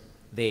others,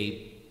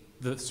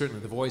 certainly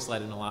the Voice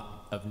let in a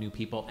lot of new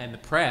people, and the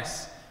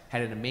Press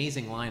had an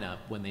amazing lineup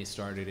when they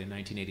started in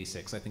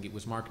 1986. I think it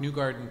was Mark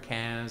Newgarden,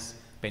 Kaz,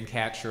 Ben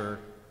Katcher,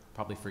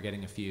 probably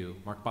forgetting a few,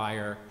 Mark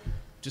Beyer,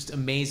 just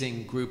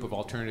amazing group of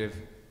alternative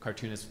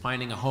cartoonists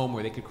finding a home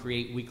where they could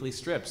create weekly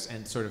strips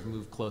and sort of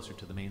move closer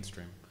to the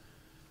mainstream,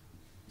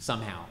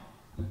 somehow.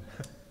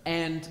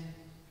 And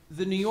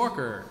the New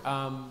Yorker,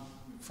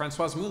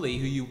 Francoise Mouly,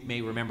 who you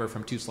may remember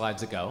from 2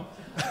 slides ago,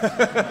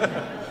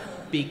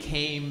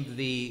 became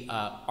the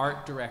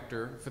art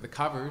director for the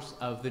covers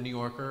of The New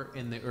Yorker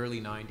in the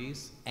early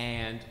 90s,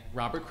 and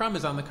Robert Crumb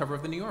is on the cover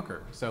of The New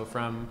Yorker. So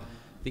from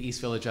the East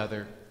Village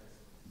Other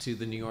to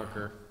The New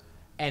Yorker.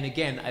 And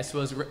again, I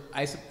suppose,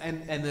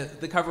 and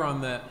the cover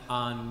on that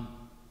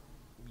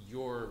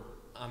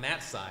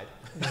side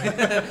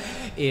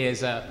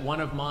is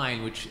one of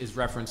mine, which is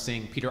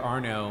referencing Peter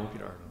Arno,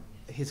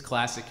 his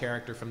classic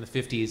character from the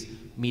 50s,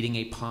 meeting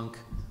a punk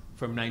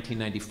from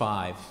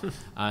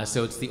 1995.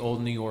 So it's the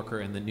old New Yorker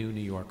and the new New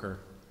Yorker.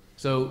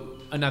 So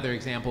another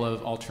example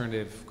of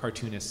alternative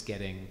cartoonists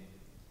getting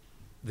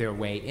their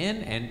way in.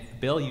 And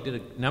Bill, you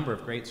did a number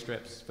of great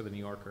strips for the New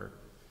Yorker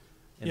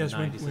in Yes, the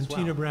when, 90s when as well.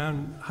 Tina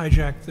Brown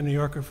hijacked the New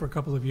Yorker for a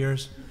couple of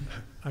years,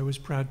 I was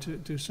proud to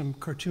do some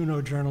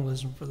cartoono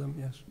journalism for them,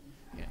 yes.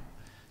 Yeah.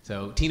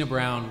 So Tina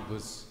Brown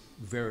was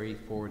very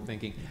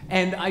forward-thinking.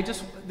 And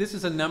this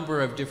is a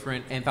number of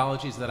different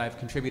anthologies that I've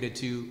contributed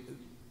to.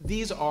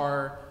 These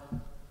are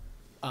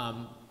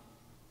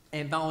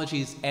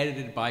anthologies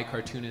edited by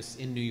cartoonists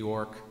in New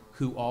York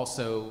who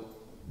also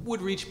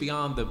would reach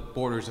beyond the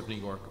borders of New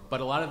York.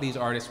 But a lot of these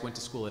artists went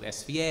to school at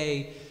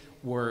SVA,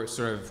 were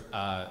sort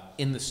of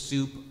in the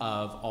soup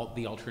of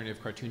the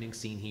alternative cartooning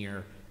scene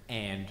here,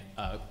 and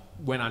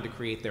went on to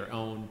create their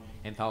own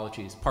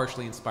anthologies,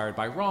 partially inspired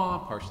by Raw,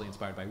 partially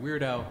inspired by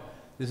Weirdo.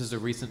 This is a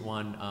recent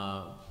one.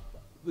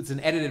 It's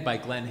edited by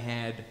Glenn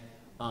Head.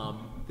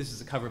 This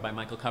is a cover by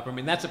Michael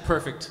Kupperman.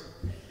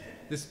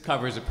 This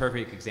cover is a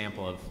perfect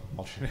example of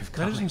alternative That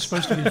comics. isn't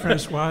supposed to be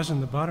Francoise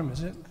in the bottom,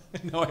 is it?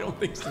 No, I don't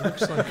think so. It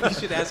looks like You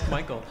should ask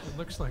Michael. It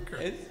looks like her.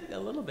 It's a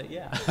little bit,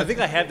 yeah. I think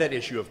I have that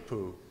issue of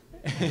Pooh.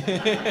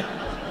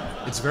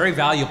 It's very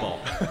valuable.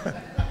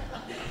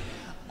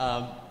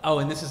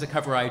 And this is a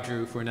cover I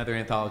drew for another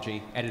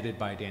anthology edited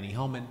by Danny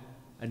Hellman,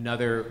 a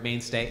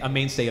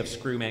mainstay of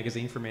Screw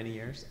magazine for many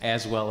years,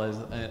 as well as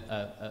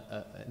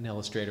an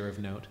illustrator of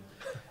note.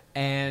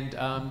 And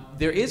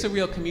there is a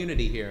real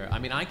community here. I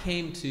mean, I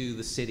came to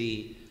the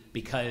city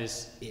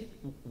because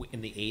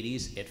in the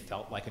 80s, it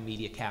felt like a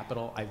media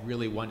capital. I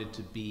really wanted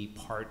to be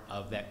part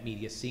of that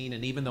media scene.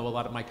 And even though a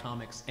lot of my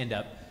comics end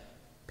up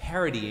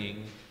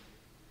parodying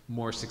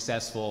more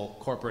successful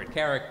corporate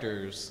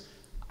characters,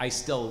 I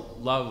still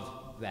love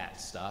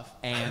that stuff.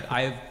 And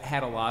I've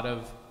had a lot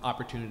of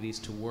opportunities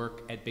to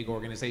work at big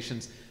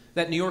organizations.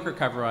 That New Yorker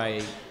cover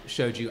I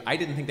showed you, I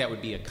didn't think that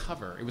would be a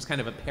cover. It was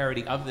kind of a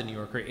parody of the New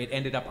Yorker. It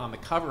ended up on the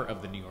cover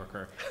of the New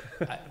Yorker.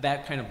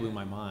 That kind of blew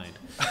my mind.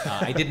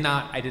 I did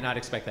not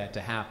expect that to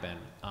happen.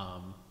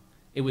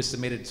 It was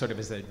submitted sort of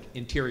as an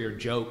interior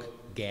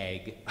joke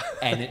gag,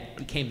 and it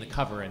became the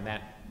cover, and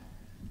that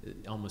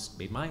almost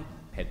made my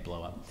head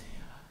blow up.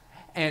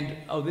 And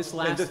this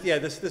last,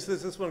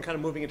 this one kind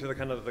of moving into the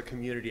kind of the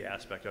community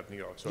aspect of New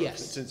York. So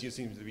yes. Since you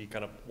seem to be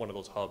kind of one of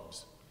those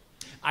hubs.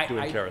 I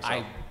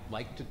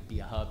like to be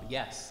a hub,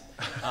 yes.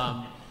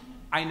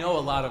 I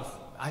know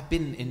I've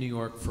been in New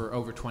York for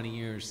over 20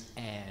 years,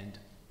 and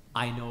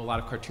I know a lot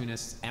of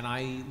cartoonists, and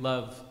I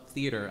love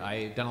theater.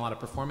 I've done a lot of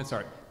performance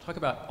art. Talk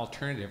about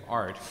alternative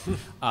art.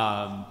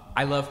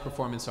 I love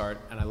performance art,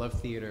 and I love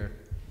theater,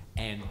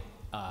 and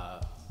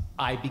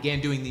I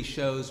began doing these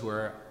shows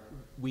where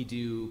we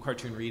do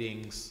cartoon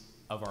readings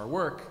of our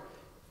work,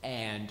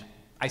 and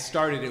I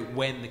started it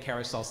when the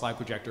Carousel slide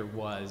projector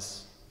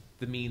was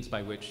the means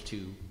by which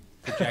to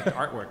project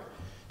artwork.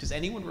 Does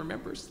anyone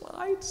remember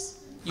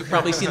slides? You've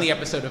probably seen the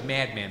episode of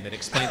Mad Men that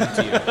explained them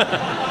to you.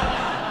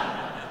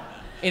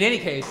 In any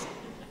case,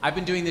 I've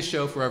been doing this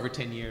show for over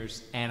 10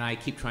 years, and I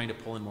keep trying to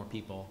pull in more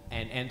people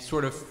and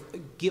sort of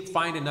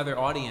find another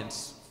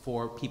audience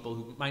for people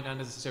who might not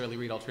necessarily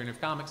read alternative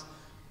comics,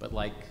 but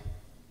like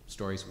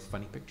stories with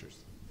funny pictures.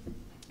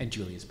 And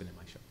Julia's been in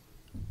my show.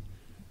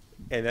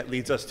 And that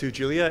leads us to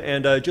Julia.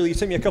 And Julia, you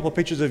sent me a couple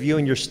pictures of you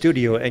in your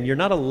studio, and you're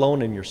not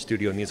alone in your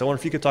studio in these. I wonder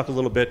if you could talk a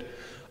little bit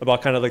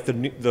about kind of like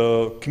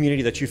the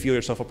community that you feel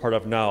yourself a part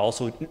of now.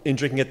 Also, in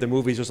Drinking at the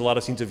Movies, there's a lot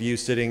of scenes of you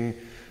sitting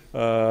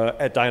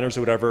at diners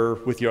or whatever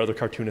with your other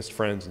cartoonist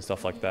friends and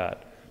stuff like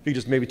that. If you could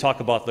just maybe talk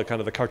about the kind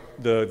of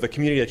the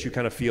community that you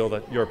kind of feel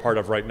that you're a part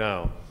of right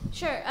now.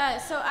 Sure.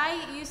 So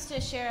I used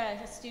to share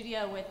a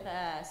studio with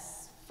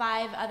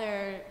 5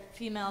 other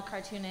female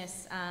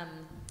cartoonists.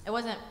 It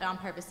wasn't on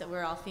purpose that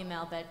we're all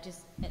female, but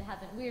just it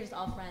happened. We were just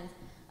all friends.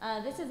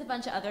 This is a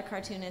bunch of other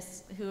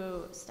cartoonists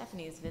who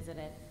Stephanie's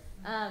visited,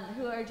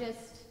 who are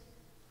just,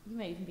 you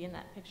might even be in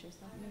that picture,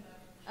 Stephanie.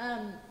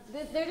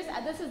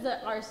 This is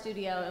our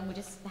studio, and we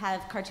just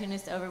have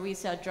cartoonists over. We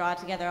used to draw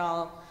together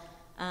all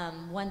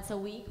once a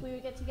week. We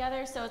would get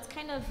together, so it's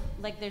kind of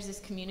like there's this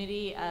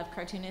community of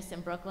cartoonists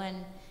in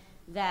Brooklyn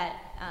that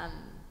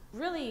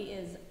really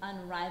is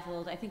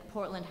unrivaled. I think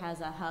Portland has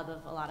a hub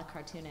of a lot of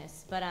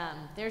cartoonists, but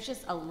there's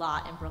just a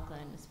lot in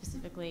Brooklyn,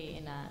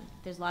 specifically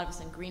there's a lot of us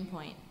in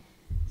Greenpoint.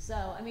 So,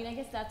 I mean, I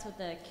guess that's what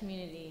the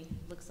community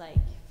looks like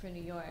for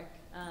New York.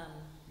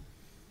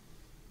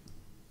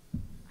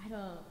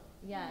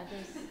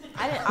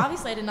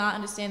 Obviously I did not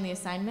understand the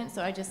assignment,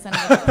 so I just sent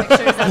out the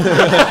pictures of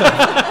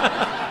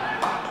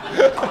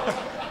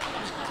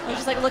I was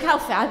just like, look how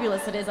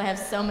fabulous it is, I have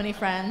so many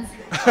friends.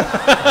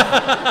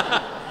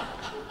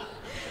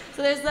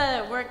 So there's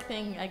the work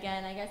thing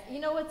again, I guess. You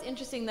know what's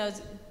interesting,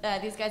 these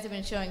guys have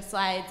been showing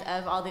slides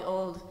of all the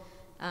old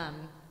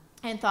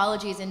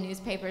anthologies and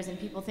newspapers, and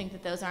people think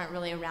that those aren't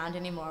really around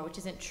anymore, which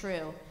isn't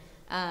true.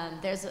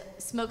 There's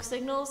Smoke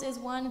Signals is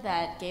one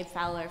that Gabe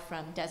Fowler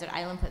from Desert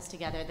Island puts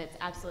together that's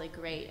absolutely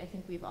great. I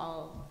think we've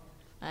all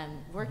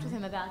worked with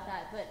him about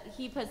that, but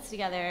he puts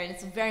together, and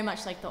it's very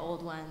much like the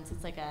old ones.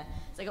 It's like an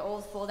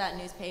old fold-out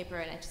newspaper,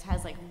 and it just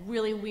has like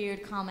really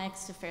weird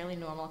comics to fairly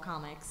normal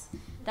comics.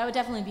 That would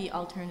definitely be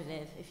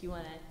alternative if you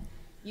want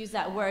to use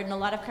that word, and a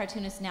lot of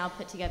cartoonists now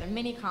put together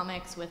mini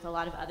comics with a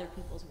lot of other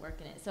people's work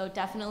in it. So it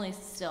definitely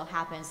still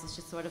happens. It's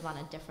just sort of on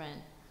a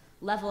different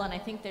level, and I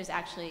think there's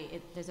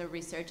actually there's a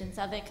resurgence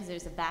of it because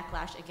there's a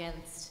backlash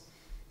against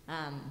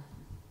I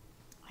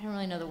don't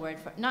really know the word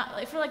for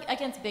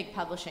against big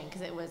publishing,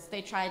 because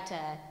they tried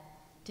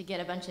to get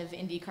a bunch of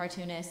indie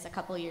cartoonists a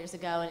couple of years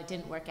ago, and it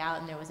didn't work out,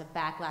 and there was a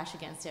backlash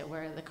against it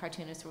where the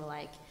cartoonists were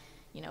like,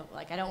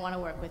 I don't want to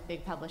work with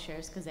big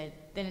publishers because they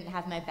didn't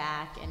have my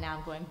back, and now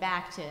I'm going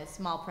back to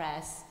small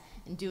press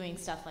and doing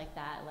stuff like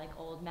that, like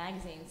old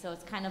magazines. So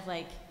it's kind of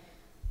like,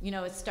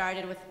 it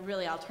started with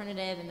really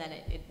alternative, and then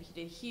it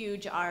did a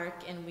huge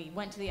arc, and we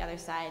went to the other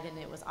side, and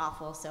it was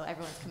awful. So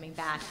everyone's coming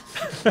back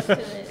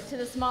to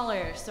the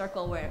smaller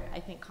circle where I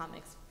think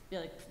comics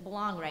really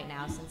belong right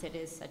now, since it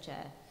is such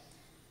a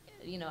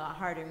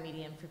harder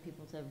medium for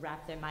people to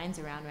wrap their minds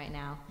around right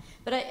now.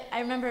 But I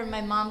remember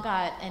my mom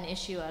got an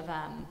issue of,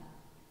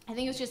 I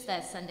think it was just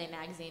that Sunday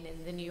magazine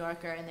in the New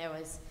Yorker, and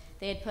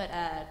they had put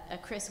a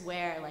Chris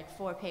Ware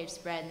 4-page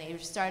spread, and they were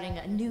starting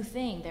a new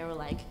thing. They were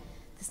like,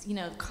 this,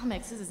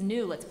 comics, this is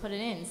new, let's put it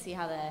in and see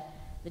how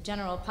the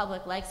general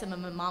public likes them.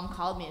 And my mom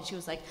called me and she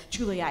was like,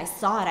 Julia, I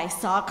saw it, I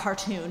saw a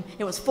cartoon.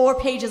 It was 4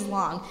 pages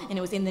long and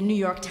it was in the New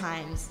York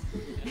Times.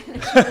 She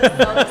was so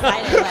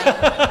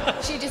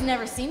excited, she'd just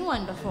never seen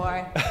one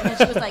before. And then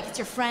she was like, it's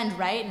your friend,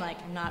 right? And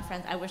I'm not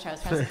friends, I wish I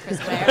was friends with Chris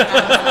Ware. And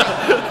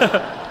I was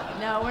like,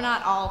 no, we're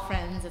not all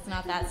friends, it's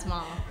not that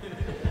small.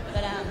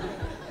 But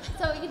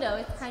so,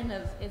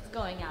 it's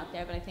going out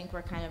there, but I think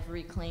we're kind of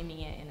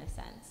reclaiming it in a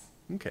sense.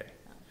 Okay.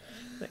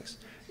 Thanks.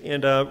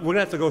 And we're going to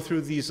have to go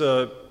through these,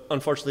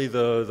 unfortunately,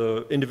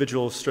 the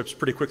individual strips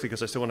pretty quickly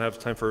because I still want to have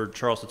time for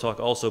Charles to talk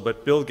also.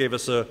 But Bill gave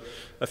us a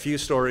few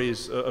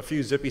stories, a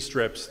few Zippy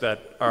strips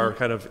that are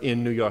kind of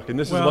in New York. And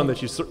this is one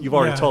that you've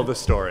already told this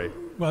story.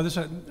 Well,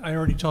 I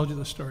already told you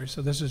the story,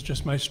 so this is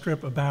just my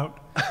strip about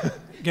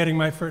getting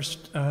my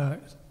first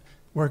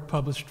work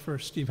published for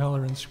Steve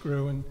Heller and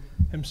Screw, and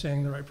him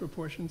saying the right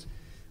proportions.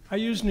 I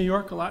use New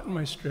York a lot in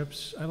my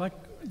strips. I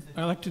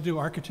like to do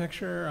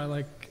architecture. I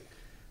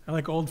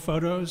like old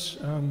photos.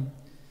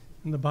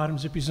 In the bottom,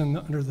 Zippy's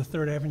under the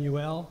 3rd Avenue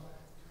L.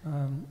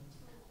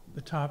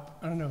 The top,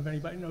 I don't know if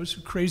anybody knows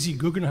who Crazy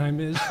Guggenheim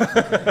is.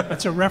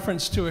 That's a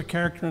reference to a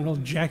character in an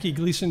old Jackie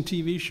Gleason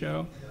TV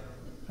show.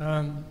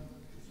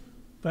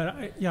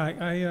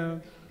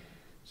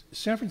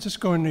 San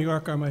Francisco and New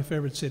York are my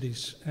favorite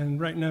cities. And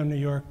right now, New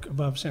York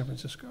above San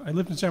Francisco. I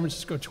lived in San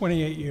Francisco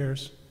 28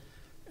 years,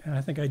 and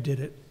I think I did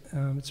it.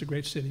 It's a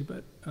great city,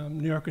 but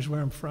New York is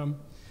where I'm from.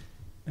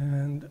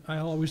 And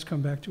I'll always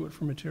come back to it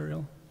for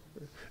material.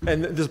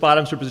 And this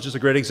bottom strip is just a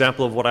great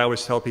example of what I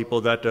always tell people,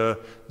 that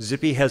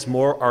Zippy has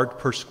more art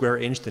per square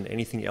inch than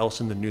anything else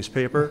in the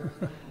newspaper.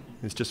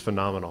 It's just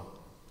phenomenal.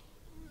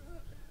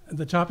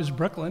 The top is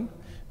Brooklyn.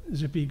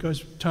 Zippy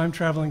goes time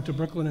traveling to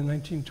Brooklyn in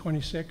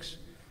 1926,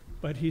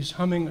 but he's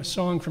humming a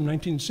song from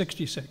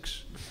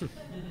 1966.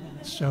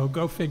 So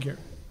go figure.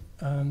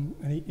 And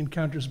he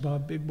encounters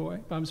Bob's Big Boy.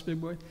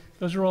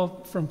 Those are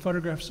all from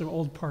photographs of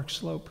Old Park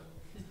Slope.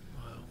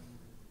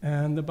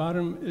 And the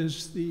bottom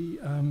is the,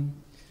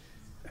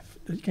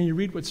 can you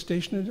read what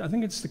station it is? I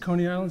think it's the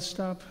Coney Island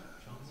stop.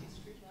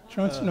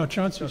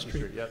 Chauncey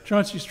Street. Yep.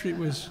 Chauncey Street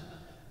was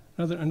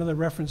another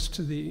reference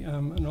to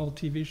an old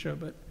TV show,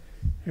 but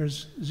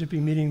here's Zippy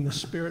meeting the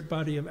spirit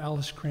body of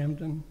Alice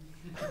Cramden.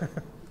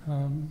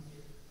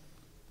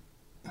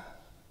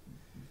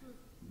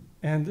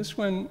 And this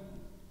one,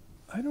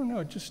 I don't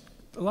know, just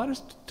a lot of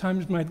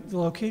times the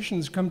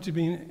locations come to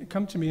me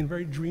in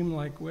very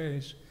dreamlike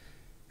ways.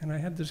 And I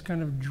had this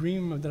kind of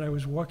dream that I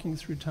was walking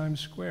through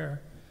Times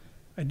Square.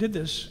 I did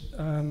this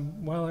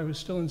while I was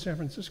still in San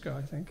Francisco,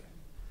 I think.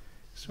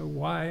 So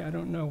why, I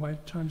don't know why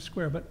Times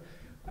Square, but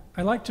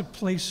I like to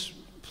place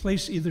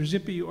either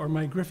Zippy or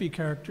my Griffey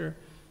character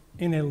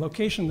in a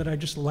location that I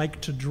just like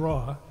to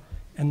draw,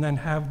 and then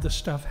have the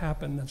stuff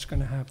happen that's going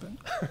to happen.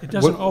 It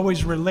doesn't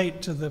always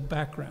relate to the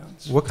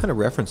backgrounds. What kind of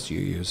reference do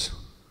you use?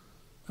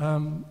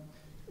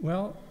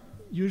 Well,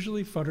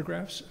 usually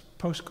photographs.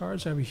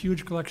 Postcards. I have a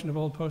huge collection of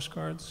old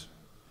postcards,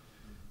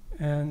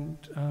 and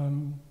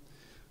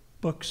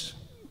books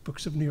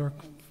of New York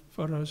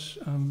photos.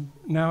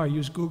 Now I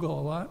use Google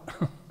a lot.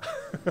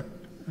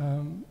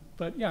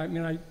 But yeah, I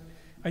mean,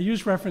 I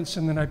use reference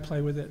and then I play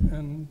with it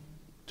and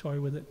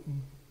toy with it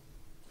and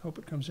hope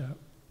it comes out.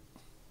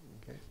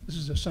 Okay. This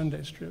is a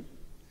Sunday strip.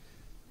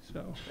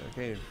 So.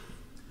 Okay.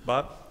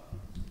 Bob?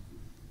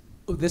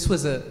 This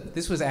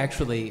was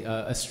actually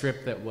a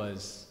strip that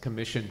was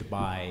commissioned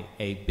by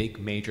a big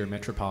major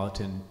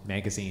metropolitan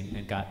magazine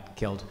and got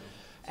killed,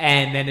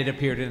 and then it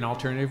appeared in an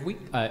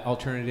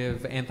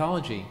alternative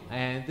anthology.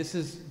 And this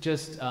is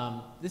just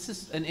this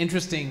is an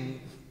interesting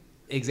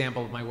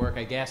example of my work,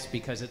 I guess,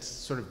 because it's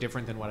sort of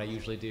different than what I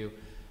usually do.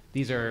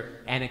 These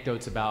are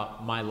anecdotes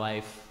about my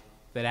life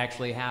that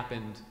actually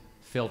happened,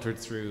 filtered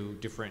through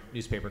different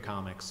newspaper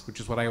comics,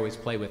 which is what I always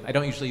play with. I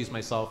don't usually use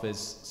myself as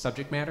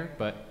subject matter,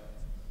 but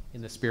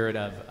in the spirit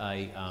of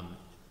a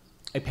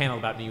panel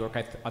about New York,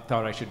 I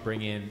thought I should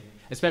bring in,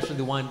 especially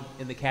the one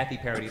in the Kathy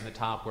parody in the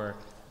top where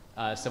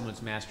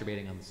someone's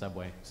masturbating on the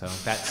subway. So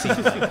that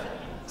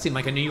seemed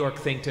like a New York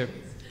thing to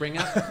bring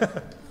up.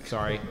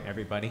 Sorry,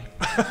 everybody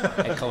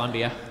at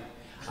Columbia.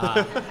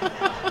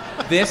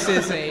 This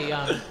is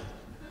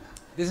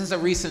a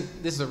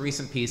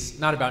recent piece,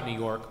 not about New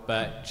York,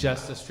 but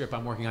just a strip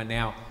I'm working on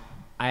now.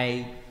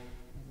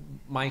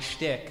 My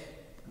shtick,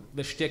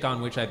 the shtick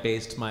on which I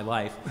based my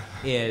life,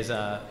 is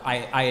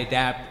I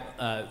adapt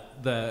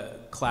the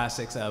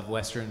classics of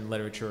Western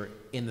literature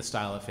in the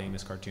style of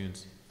famous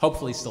cartoons.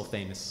 Hopefully still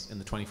famous in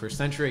the 21st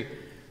century.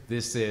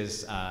 This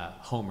is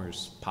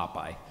Homer's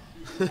Popeye.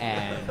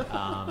 And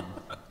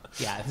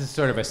yeah, this is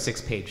sort of a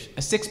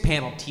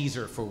six-panel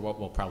teaser for what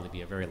will probably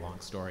be a very long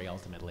story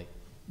ultimately.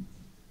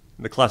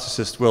 The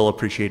classicists will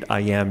appreciate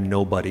I Am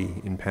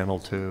Nobody in panel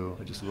 2.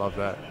 I just love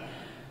that.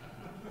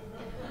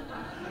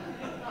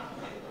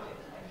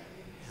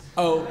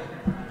 Oh,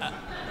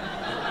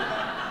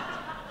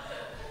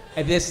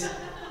 and this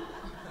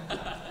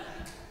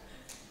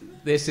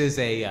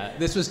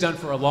was done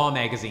for a law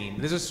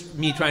magazine. This is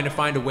me trying to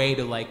find a way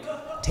to like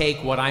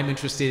take what I'm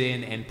interested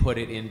in and put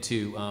it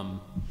into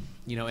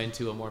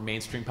into a more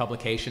mainstream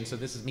publication. So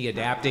this is me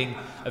adapting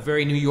a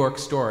very New York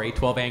story,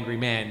 12 Angry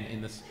Men,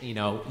 in this,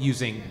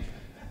 using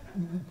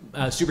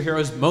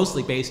superheroes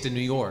mostly based in New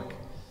York.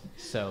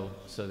 So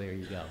there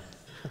you go.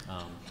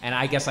 And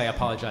I guess I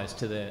apologize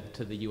to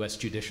the U.S.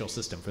 judicial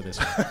system for this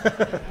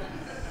one.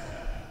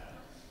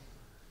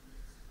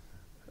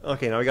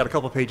 Okay, now we got a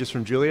couple pages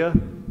from Julia.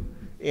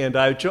 And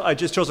I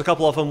just chose a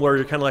couple of them where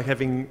you're kind of like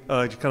having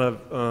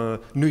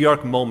New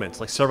York moments,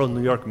 like several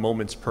New York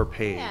moments per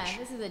page. Yeah,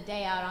 this is a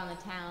day out on the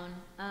town.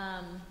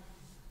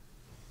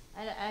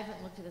 I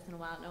haven't looked at this in a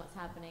while. I don't know what's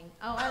happening.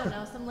 Oh, I don't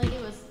know. Some lady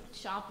was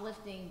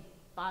shoplifting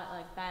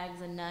like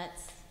bags of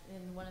nuts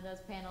in one of those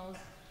panels,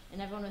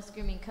 and everyone was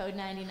screaming Code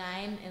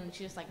 99, and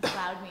she just like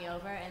plowed me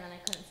over, and then I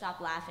couldn't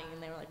stop laughing,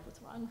 and they were like, "What's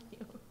wrong with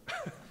you?"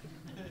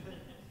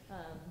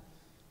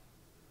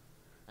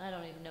 I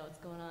don't even know what's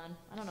going on.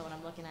 I don't know what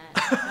I'm looking at.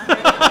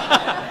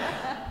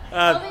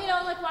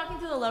 I'm like walking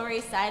through the Lower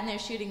East Side and they're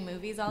shooting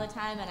movies all the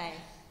time, and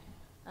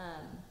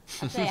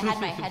actually I had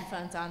my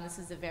headphones on. This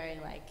is a very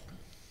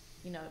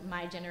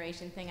my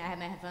generation thing. I had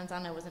my headphones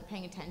on, I wasn't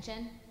paying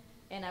attention,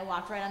 and I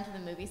walked right onto the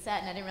movie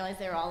set, and I didn't realize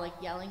they were all like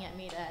yelling at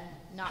me to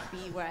not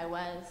be where I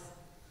was,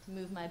 to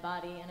move my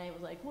body, and I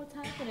was like, what's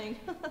happening?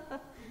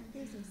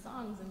 Here's some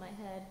songs in my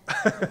head.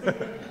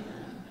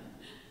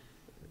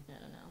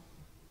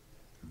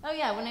 Oh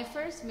yeah, when I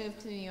first moved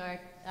to New York,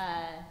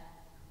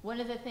 one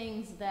of the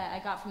things that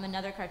I got from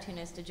another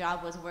cartoonist a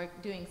job was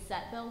doing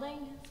set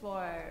building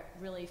for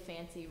really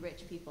fancy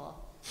rich people.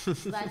 So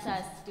that's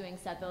us doing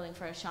set building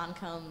for a Sean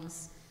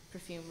Combs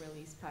perfume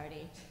release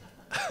party.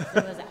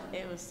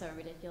 It was so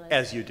ridiculous.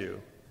 As you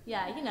do.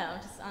 Yeah,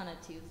 just on a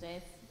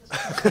Tuesday.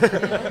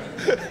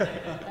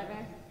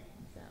 Whatever.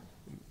 So.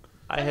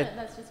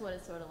 That's just what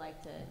it's sort of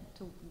like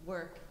to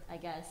work, I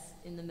guess,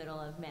 in the middle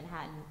of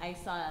Manhattan. I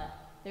saw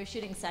they were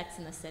shooting Sex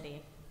in the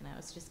City, and I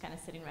was just kind of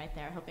sitting right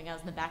there, hoping I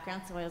was in the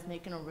background, so I was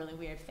making a really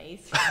weird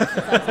face. So I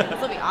was like,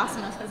 this will be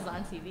awesome if this is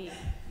on TV.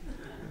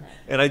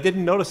 And I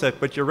didn't notice that,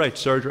 but you're right.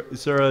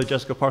 Sarah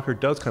Jessica Parker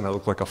does kind of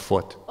look like a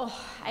foot. Oh,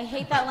 I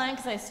hate that line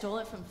because I stole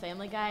it from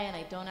Family Guy, and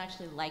I don't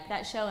actually like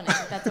that show, and I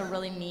think that's a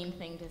really mean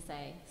thing to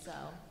say. So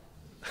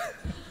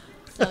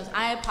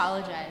I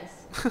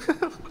apologize.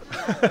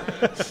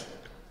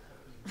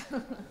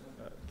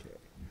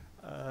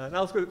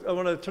 Now I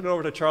want to turn it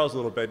over to Charles a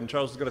little bit, and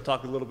Charles is going to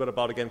talk a little bit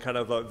about, again, kind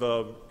of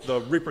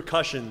the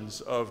repercussions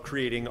of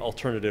creating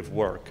alternative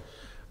work.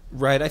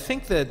 Right. I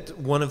think that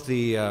one of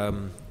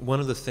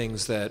the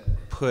things that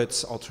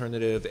puts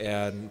alternative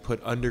and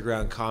put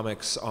underground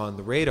comics on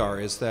the radar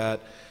is that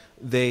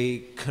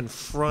they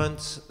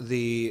confront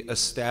the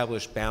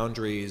established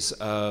boundaries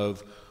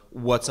of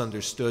what's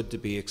understood to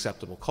be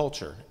acceptable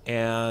culture.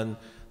 And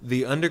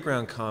the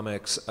underground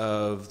comics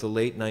of the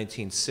late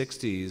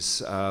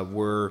 1960s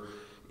were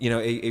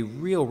a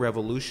real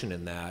revolution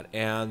in that,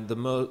 and the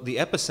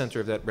epicenter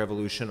of that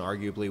revolution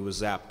arguably was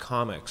Zap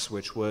Comics,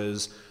 which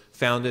was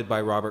founded by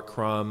Robert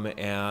Crumb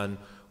and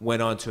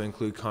went on to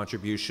include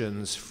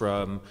contributions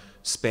from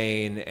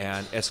Spain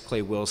and S.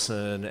 Clay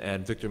Wilson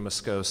and Victor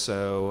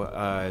Moscoso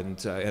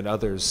and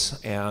others,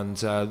 and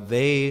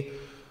they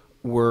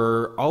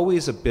were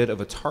always a bit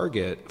of a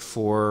target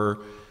for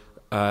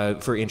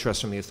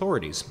interest from the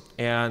authorities.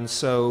 And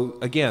so,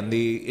 again,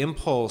 the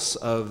impulse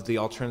of the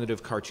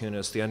alternative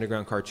cartoonist, the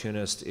underground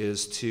cartoonist,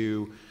 is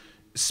to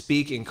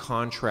speak in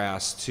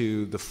contrast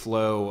to the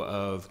flow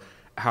of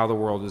how the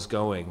world is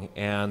going.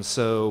 And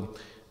so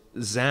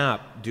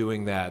Zap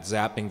doing that,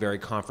 Zap being very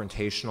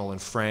confrontational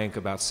and frank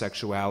about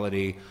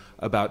sexuality,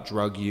 about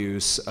drug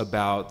use,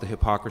 about the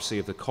hypocrisy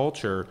of the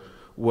culture,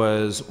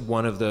 was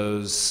one of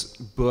those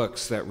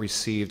books that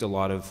received a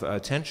lot of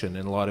attention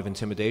and a lot of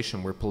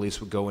intimidation, where police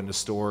would go into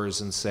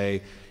stores and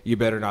say, you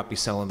better not be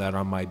selling that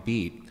on my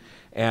beat.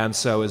 And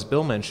so, as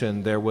Bill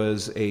mentioned, there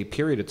was a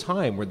period of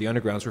time where the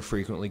undergrounds were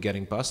frequently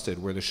getting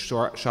busted, where the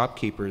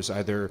shopkeepers,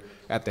 either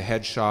at the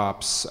head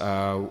shops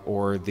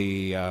or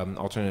the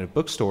alternative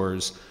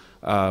bookstores,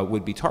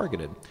 would be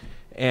targeted.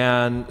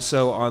 And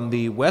so on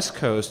the West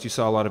Coast, you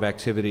saw a lot of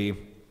activity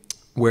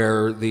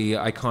where the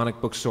iconic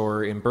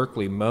bookstore in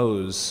Berkeley,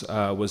 Moe's,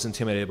 was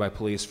intimidated by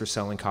police for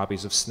selling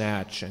copies of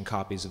Snatch and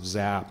copies of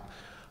Zap.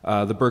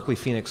 The Berkeley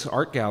Phoenix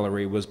Art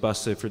Gallery was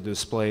busted for the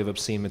display of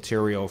obscene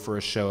material for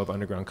a show of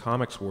underground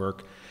comics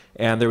work,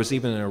 and there was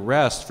even an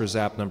arrest for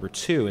Zap number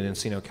 2 in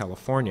Encino,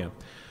 California.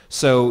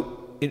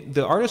 So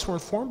the artists were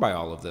informed by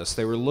all of this.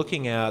 They were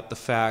looking at the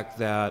fact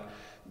that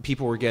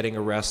people were getting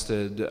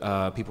arrested,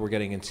 people were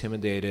getting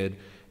intimidated,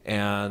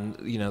 and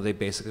they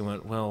basically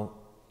went, well,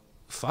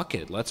 fuck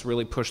it, let's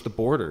really push the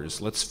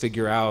borders. Let's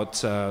figure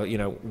out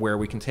where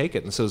we can take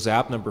it. And so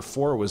Zap number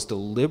 4 was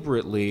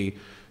deliberately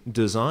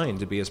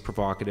designed to be as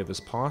provocative as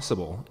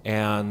possible.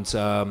 And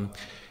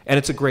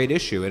it's a great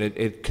issue. And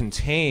it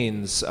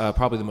contains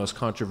probably the most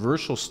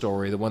controversial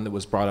story, the one that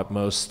was brought up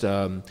most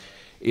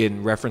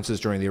in references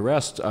during the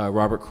arrest,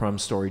 Robert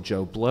Crumb's story,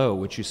 Joe Blow,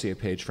 which you see a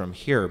page from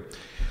here.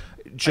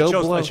 I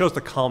chose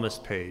the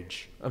calmest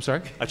page. I'm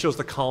sorry? I chose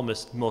the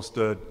calmest, most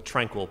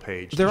tranquil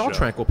page. They're all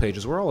tranquil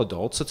pages. We're all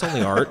adults. It's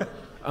only art.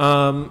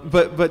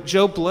 But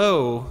Joe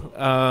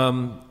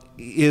Blow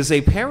is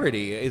a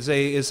parody, is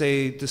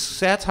a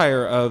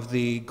satire of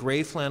the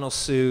gray flannel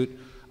suit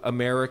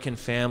American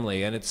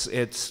family, and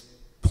it's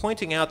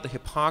pointing out the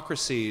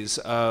hypocrisies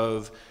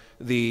of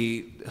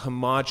the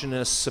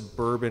homogenous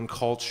suburban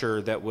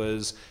culture that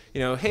was,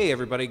 hey,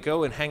 everybody,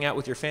 go and hang out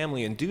with your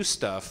family and do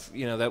stuff,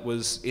 that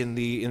was in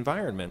the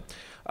environment.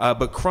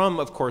 But Crumb,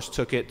 of course,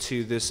 took it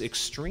to this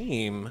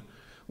extreme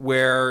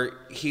where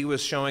he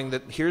was showing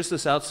that here's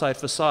this outside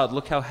facade,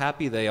 look how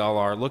happy they all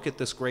are, look at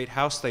this great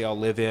house they all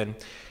live in,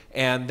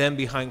 and then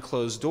behind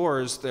closed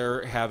doors,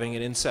 they're having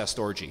an incest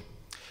orgy.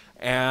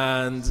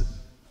 And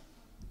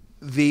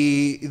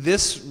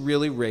this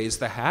really raised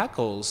the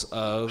hackles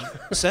of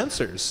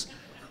censors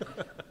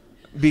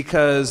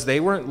because they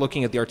weren't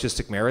looking at the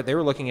artistic merit. They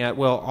were looking at,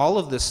 well, all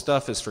of this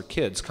stuff is for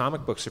kids.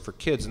 Comic books are for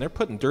kids, and they're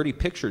putting dirty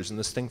pictures in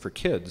this thing for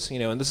kids.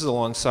 And this is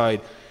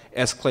alongside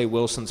S. Clay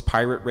Wilson's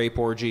pirate rape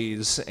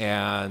orgies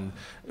and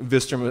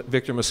Victor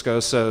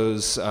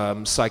Moscoso's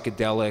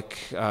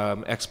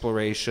psychedelic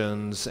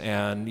explorations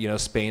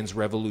and Spain's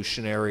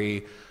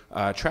revolutionary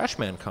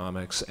Trashman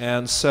comics.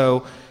 And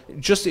so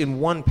just in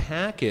one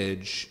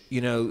package,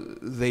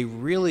 they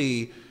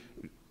really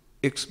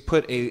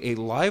put a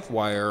live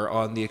wire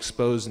on the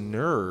exposed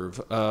nerve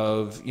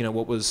of,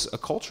 what was a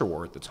culture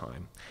war at the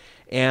time.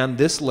 And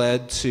this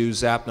led to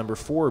Zap number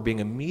 4 being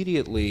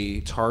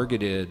immediately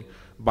targeted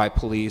by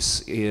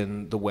police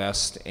in the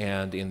West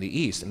and in the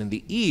East. And in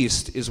the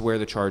East is where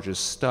the charges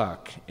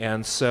stuck.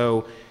 And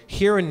so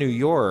here in New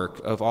York,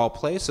 of all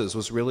places,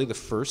 was really the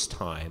first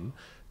time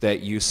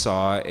that you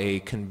saw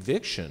a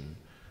conviction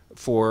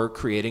for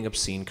creating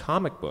obscene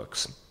comic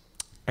books.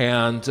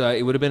 And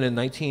it would have been in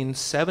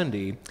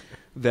 1970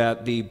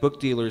 that the book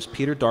dealers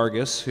Peter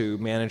Dargis, who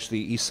managed the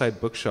East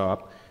Side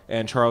Bookshop,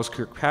 and Charles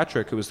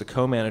Kirkpatrick, who was the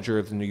co-manager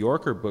of the New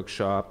Yorker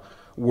bookshop,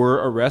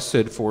 were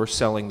arrested for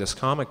selling this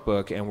comic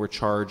book and were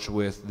charged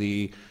with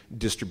the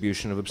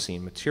distribution of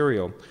obscene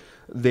material.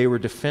 They were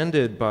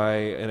defended by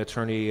an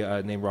attorney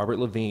named Robert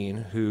Levine,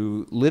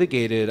 who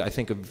litigated, I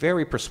think, a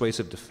very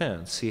persuasive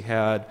defense. He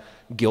had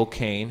Gil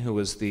Kane, who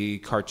was the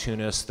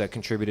cartoonist that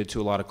contributed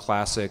to a lot of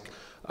classic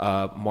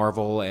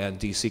Marvel and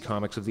DC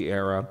comics of the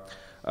era.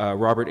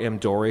 Robert M.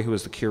 Dorey, who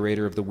was the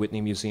curator of the Whitney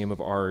Museum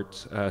of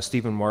Art.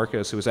 Stephen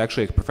Marcus, who was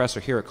actually a professor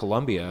here at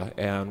Columbia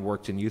and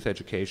worked in youth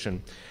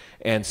education.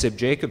 And Sib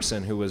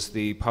Jacobson, who was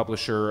the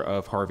publisher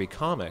of Harvey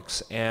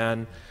Comics.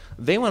 And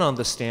they went on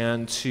the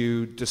stand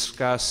to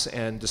discuss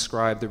and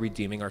describe the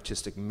redeeming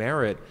artistic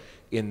merit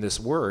in this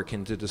work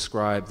and to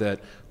describe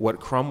that what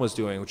Crumb was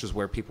doing, which is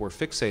where people were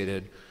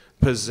fixated,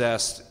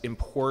 possessed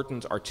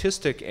important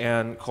artistic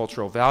and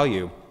cultural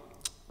value.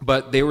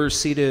 But they were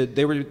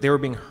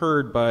being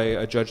heard by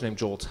a judge named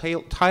Joel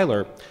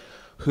Tyler,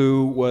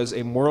 who was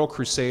a moral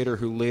crusader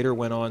who later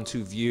went on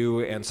to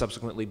view and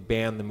subsequently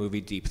ban the movie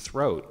Deep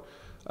Throat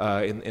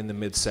in the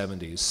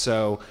mid-70s.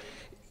 So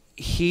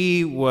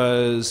he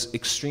was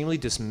extremely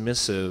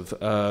dismissive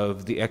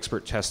of the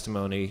expert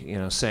testimony,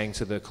 saying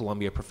to the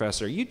Columbia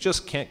professor, you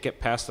just can't get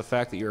past the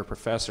fact that you're a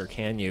professor,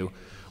 can you?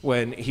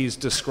 When he's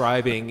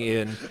describing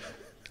in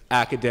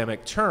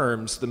academic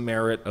terms the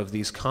merit of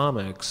these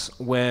comics.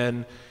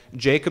 When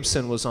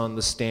Jacobson was on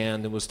the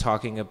stand and was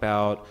talking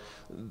about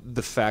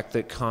the fact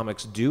that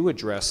comics do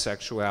address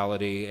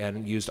sexuality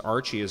and used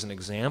Archie as an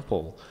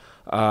example,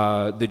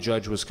 the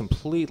judge was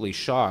completely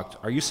shocked.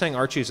 Are you saying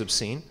Archie is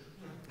obscene?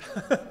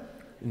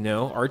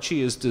 No,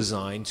 Archie is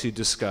designed to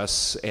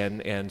discuss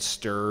and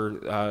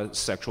stir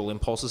sexual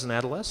impulses in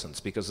adolescents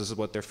because this is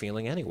what they're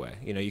feeling anyway.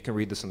 You can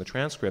read this in the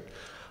transcript.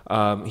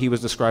 He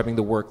was describing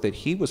the work that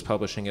he was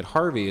publishing at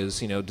Harvey as,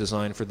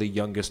 designed for the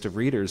youngest of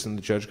readers, and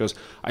the judge goes,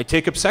 I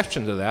take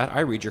exception to that.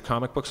 I read your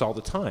comic books all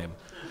the time.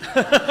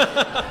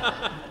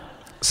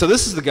 So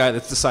this is the guy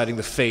that's deciding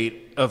the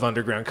fate of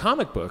underground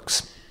comic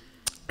books.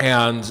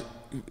 And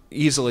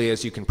easily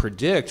as you can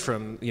predict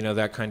from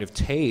that kind of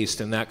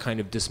taste and that kind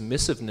of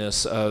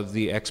dismissiveness of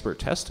the expert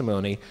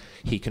testimony,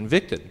 he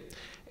convicted.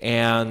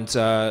 And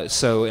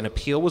so an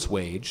appeal was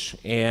waged,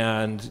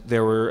 and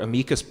there were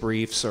amicus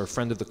briefs or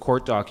friend of the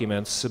court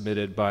documents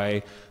submitted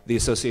by the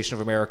Association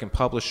of American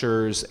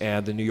Publishers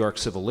and the New York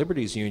Civil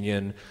Liberties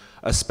Union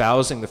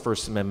espousing the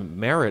First Amendment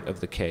merit of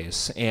the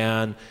case.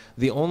 And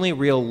the only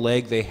real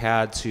leg they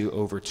had to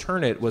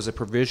overturn it was a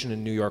provision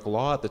in New York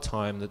law at the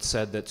time that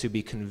said that to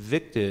be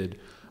convicted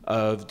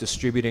of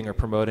distributing or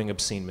promoting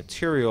obscene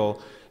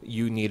material,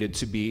 you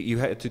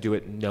had to do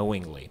it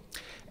knowingly.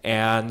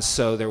 And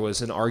so there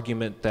was an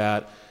argument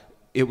that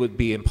it would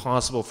be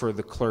impossible for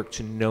the clerk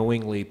to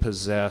knowingly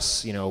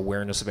possess,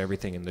 awareness of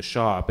everything in the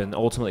shop. And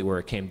ultimately where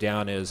it came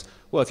down is,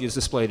 well, if you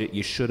displayed it,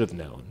 you should have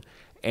known.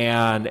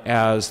 And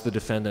as the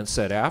defendant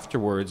said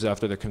afterwards,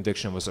 after the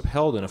conviction was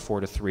upheld in a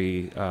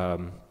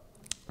 4-3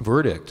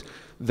 verdict,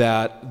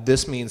 that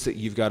this means that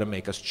you've got to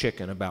make us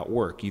chicken about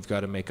work. You've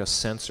got to make us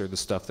censor the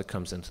stuff that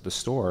comes into the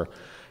store.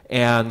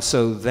 And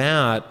so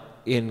that,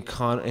 in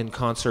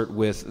concert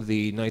with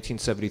the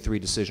 1973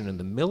 decision in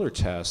the Miller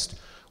test,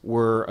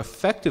 were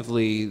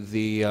effectively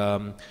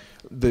the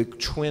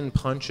twin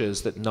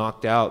punches that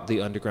knocked out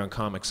the underground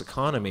comics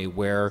economy,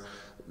 where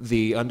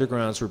the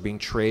undergrounds were being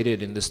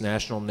traded in this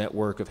national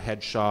network of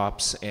head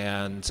shops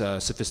and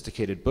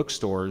sophisticated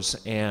bookstores.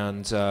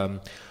 And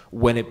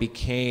when it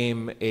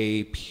became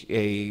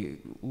a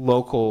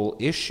local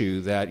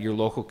issue that your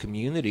local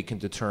community can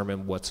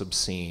determine what's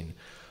obscene,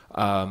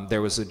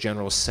 there was a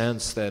general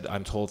sense that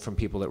I'm told from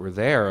people that were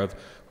there of,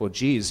 well,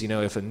 geez,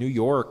 if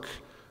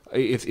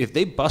if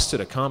they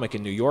busted a comic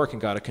in New York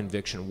and got a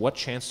conviction, what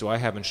chance do I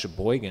have in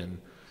Sheboygan,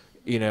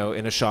 in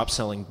a shop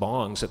selling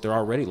bongs that they're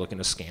already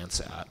looking askance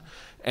at?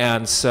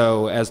 And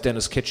so, as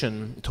Dennis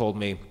Kitchen told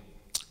me,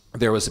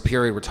 there was a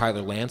period where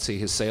Tyler Lancey,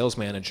 his sales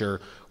manager,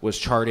 was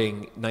charting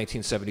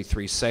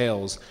 1973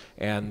 sales,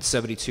 and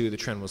 72, the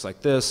trend was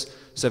like this,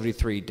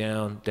 73,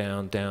 down,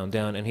 down, down,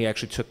 down, and he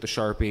actually took the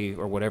Sharpie,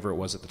 or whatever it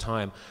was at the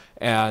time,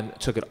 and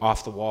took it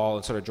off the wall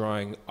and started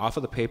drawing off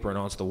of the paper and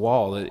onto the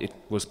wall. It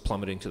was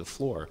plummeting to the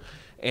floor.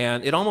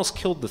 And it almost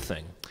killed the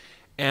thing.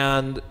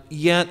 And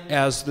yet,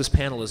 as this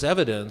panel is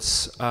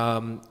evidence,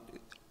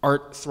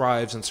 art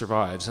thrives and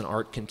survives, and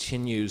art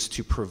continues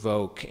to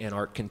provoke, and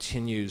art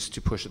continues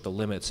to push at the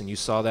limits. And you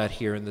saw that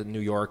here in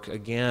New York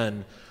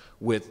again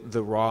with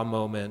the raw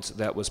moment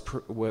that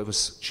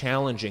was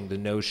challenging the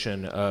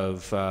notion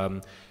of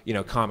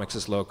comics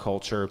as low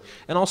culture,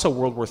 and also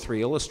World War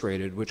III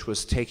Illustrated, which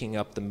was taking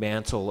up the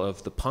mantle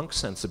of the punk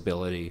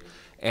sensibility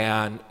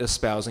and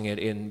espousing it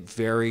in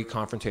very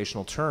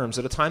confrontational terms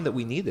at a time that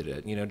we needed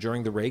it,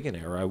 during the Reagan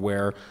era,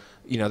 where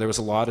there was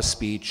a lot of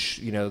speech,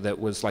 that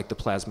was like the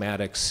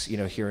Plasmatics,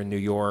 here in New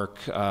York,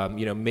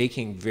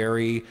 making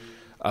very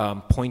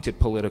pointed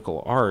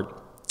political art.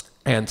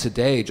 And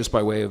today, just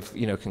by way of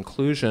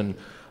conclusion,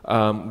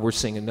 we're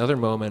seeing another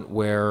moment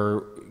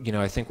where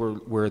I think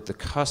we're at the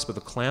cusp of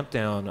a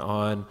clampdown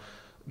on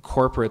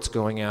corporates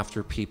going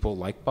after people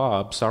like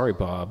Bob, sorry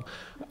Bob,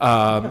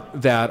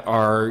 that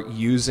are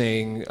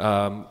using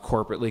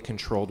corporately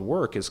controlled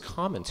work as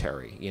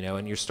commentary,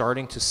 and you're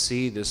starting to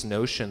see this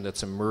notion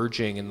that's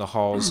emerging in the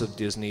halls of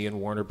Disney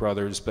and Warner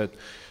Brothers, but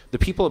the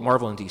people at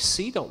Marvel and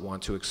DC don't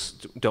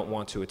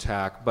want to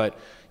attack, but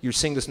you're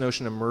seeing this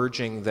notion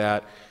emerging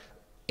that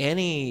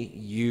any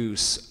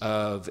use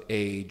of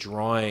a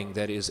drawing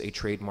that is a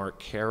trademark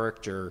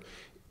character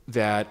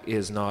that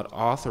is not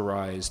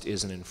authorized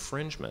is an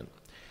infringement.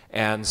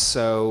 And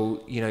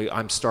so,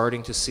 I'm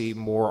starting to see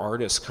more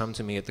artists come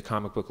to me at the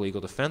Comic Book Legal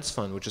Defense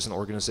Fund, which is an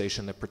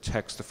organization that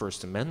protects the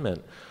First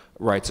Amendment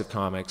rights of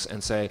comics,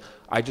 and say,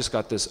 I just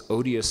got this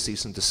odious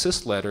cease and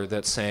desist letter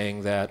that's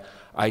saying that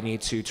I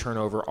need to turn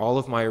over all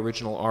of my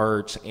original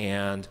art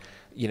and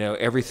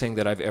everything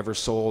that I've ever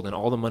sold and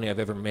all the money I've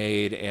ever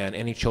made and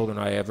any children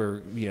I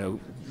ever,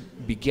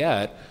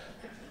 beget,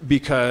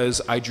 because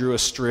I drew a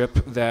strip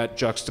that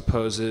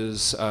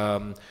juxtaposes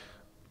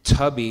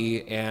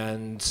Tubby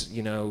and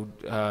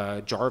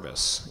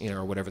Jarvis,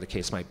 or whatever the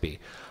case might be.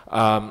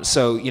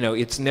 So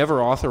it's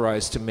never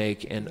authorized to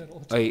make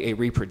a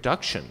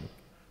reproduction,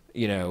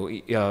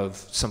 of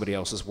somebody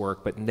else's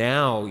work. But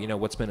now,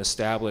 what's been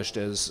established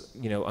as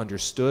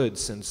understood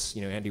since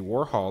Andy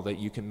Warhol, that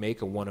you can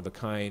make a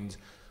one-of-a-kind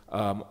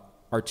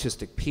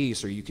artistic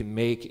piece, or you can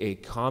make a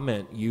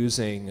comment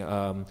using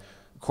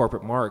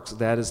corporate marks,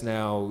 that is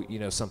now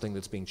something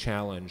that's being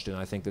challenged, and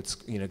I think that's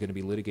going to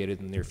be litigated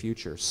in the near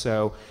future.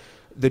 So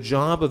the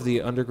job of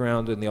the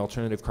underground and the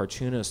alternative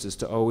cartoonist is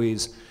to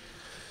always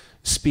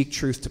speak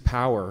truth to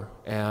power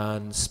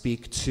and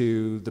speak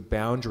to the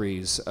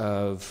boundaries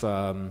of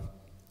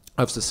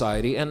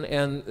society,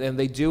 and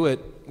they do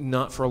it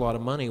not for a lot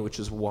of money, which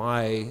is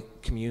why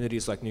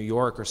communities like New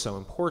York are so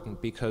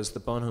important, because the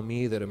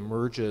bonhomie that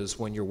emerges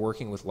when you're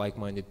working with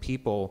like-minded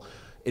people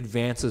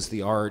advances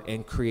the art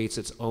and creates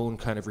its own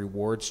kind of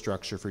reward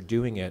structure for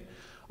doing it.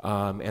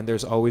 And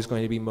there's always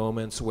going to be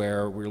moments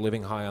where we're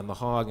living high on the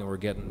hog and we're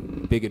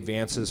getting big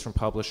advances from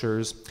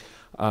publishers.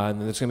 And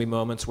then there's going to be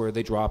moments where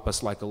they drop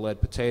us like a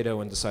lead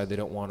potato and decide they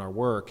don't want our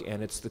work.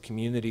 And it's the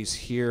communities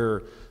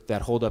here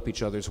that hold up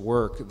each other's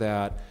work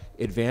that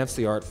advance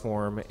the art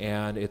form,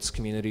 and it's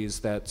communities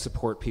that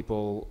support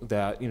people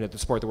that, that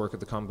support the work of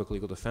the Comic Book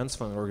Legal Defense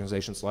Fund and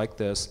organizations like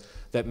this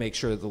that make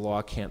sure that the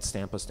law can't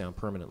stamp us down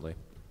permanently.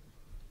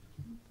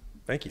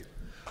 Thank you.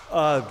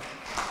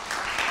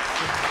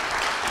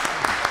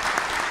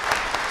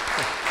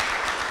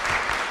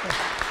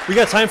 We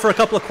got time for a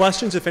couple of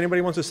questions if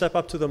anybody wants to step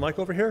up to the mic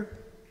over here.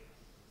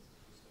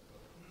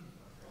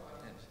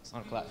 It's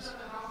not a class.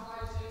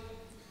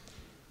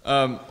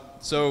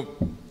 So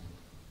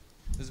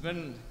there's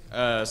been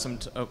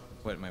oh,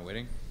 what, am I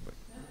waiting?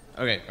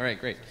 Okay, all right,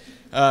 great.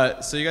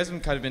 So you guys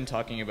have kind of been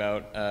talking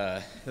about,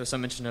 there's some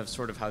mention of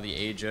sort of how the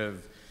age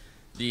of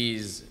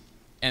these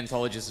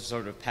anthologies have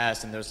sort of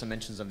passed, and there's some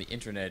mentions of the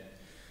internet.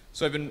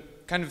 So I've been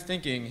kind of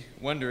thinking,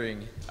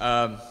 wondering,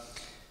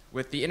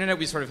 with the internet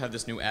we sort of have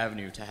this new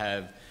avenue to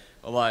have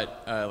a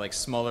lot like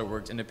smaller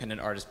works,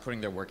 independent artists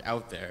putting their work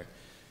out there.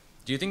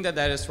 Do you think that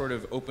that has sort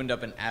of opened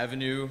up an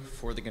avenue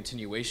for the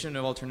continuation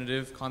of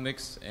alternative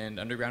comics and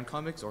underground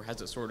comics, or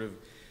has it sort of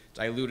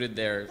diluted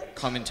their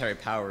commentary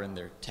power and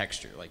their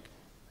texture? Like,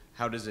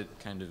 how does it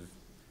kind of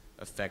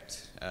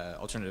affect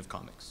alternative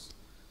comics?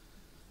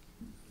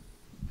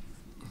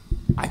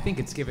 I think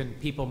it's given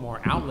people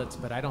more outlets,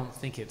 but I don't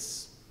think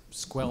it's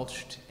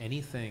squelched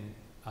anything.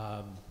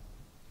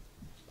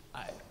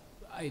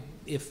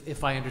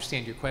 If I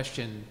understand your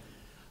question,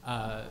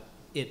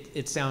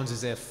 it sounds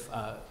as if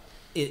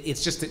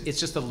it's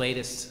just the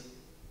latest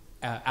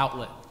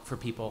outlet for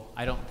people.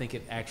 I don't think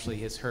it actually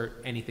has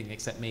hurt anything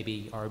except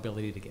maybe our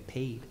ability to get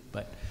paid.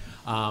 But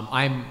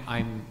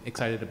I'm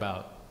excited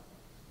about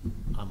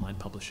online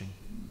publishing.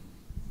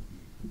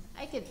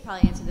 I could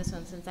probably answer this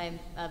one since I'm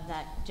of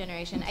that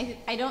generation.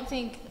 I don't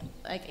think,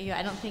 like,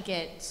 I don't think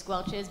it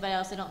squelches, but I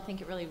also don't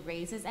think it really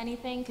raises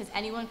anything, because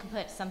anyone can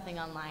put something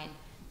online.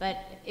 But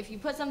if you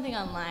put something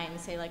online,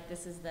 say like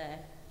this is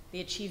the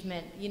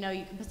achievement, you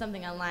can put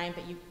something online,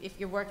 but if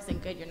your work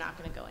isn't good, you're not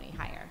going to go any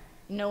higher.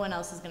 No one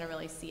else is going to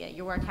really see it.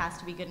 Your work has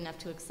to be good enough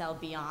to excel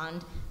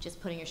beyond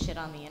just putting your shit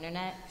on the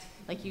internet.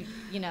 Like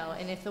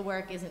and if the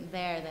work isn't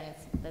there, then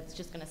that's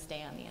just going to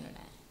stay on the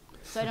internet.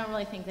 So I don't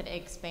really think that it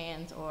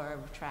expands or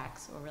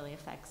retracts or really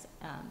affects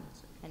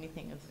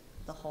anything of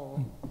the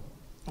whole.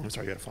 I'm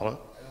sorry, you got to follow?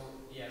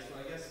 Yeah, so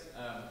I guess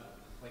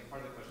like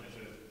part of the question I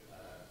should have,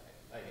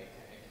 I can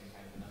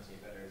kind of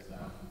enunciate better is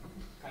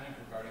kind of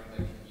regarding the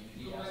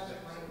community aspect.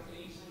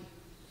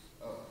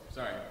 Oh,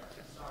 sorry.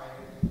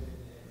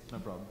 No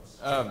problem.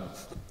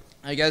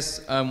 I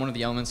guess one of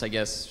the elements, I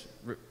guess,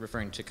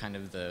 referring to kind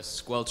of the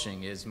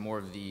squelching is more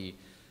of the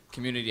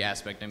community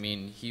aspect. I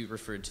mean, he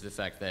referred to the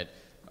fact that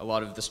a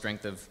lot of the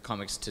strength of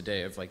comics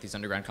today, of like these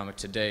underground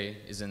comics today,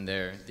 is in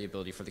the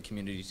ability for the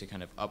community to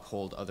kind of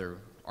uphold other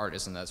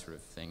artists and that sort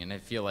of thing. And I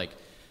feel like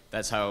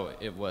that's how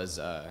it was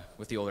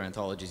with the older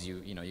anthologies.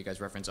 You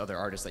guys reference other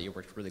artists that you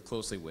worked really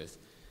closely with.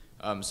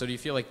 So do you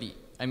feel like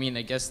I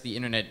guess the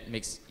internet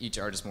makes each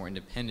artist more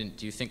independent.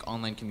 Do you think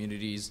online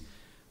communities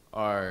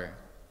are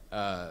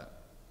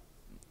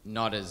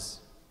not as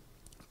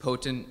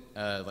potent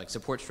like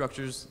support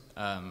structures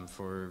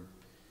for,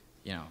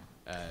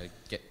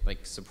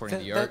 supporting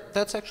the art?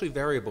 That's actually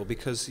variable,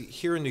 because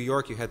here in New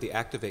York you had the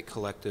Activate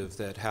Collective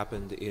that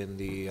happened in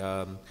the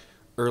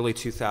early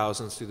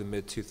 2000s through the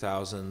mid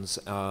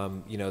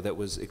 2000s, that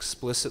was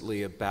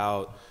explicitly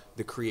about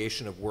the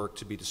creation of work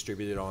to be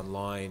distributed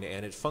online,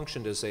 and it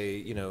functioned as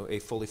a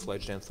fully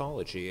fledged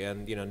anthology.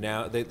 And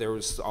now there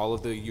was all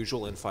of the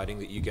usual infighting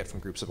that you get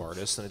from groups of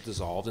artists, and it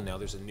dissolved, and now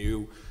there's a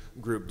new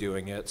group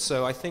doing it.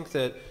 So I think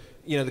that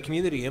the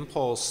community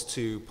impulse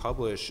to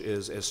publish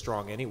is as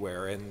strong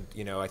anywhere, and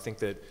I think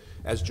that,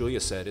 as Julia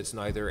said, it's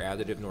neither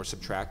additive nor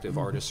subtractive.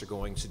 Artists are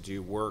going to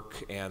do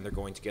work, and they're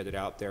going to get it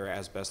out there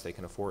as best they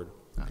can afford.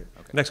 Okay.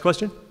 Next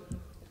question.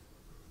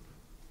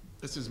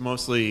 This is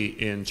mostly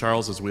in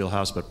Charles's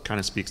wheelhouse, but kind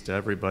of speaks to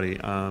everybody.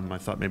 I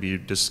thought maybe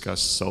you'd discuss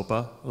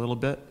SOPA a little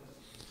bit.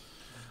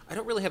 I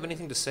don't really have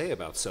anything to say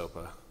about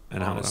SOPA,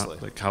 and honestly.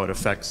 how it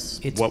affects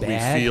It's what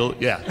bad. we feel.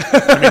 Yeah.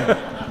 I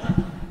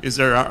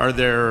mean, are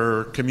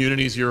there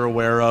communities you're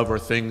aware of, or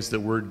things that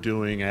we're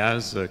doing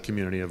as a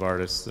community of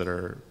artists that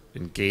are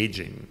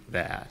engaging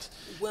that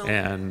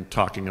and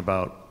talking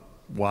about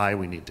why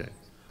we need to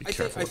be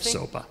careful of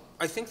SOPA?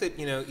 I think that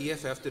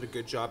EFF did a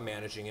good job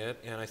managing it,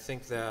 and I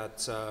think that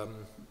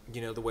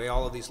the way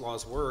all of these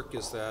laws work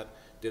is that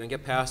didn't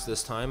get passed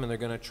this time, and they're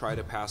going to try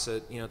to pass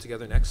it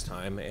together next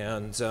time.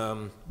 And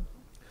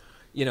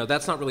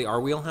that's not really our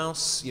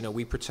wheelhouse.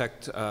 We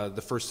protect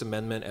the First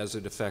Amendment as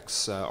it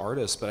affects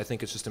artists, but I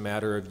think it's just a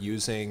matter of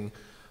using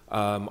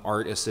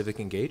art as civic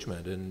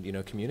engagement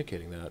and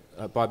communicating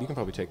that. Bob, you can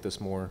probably take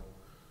this more.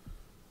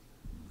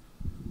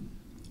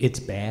 It's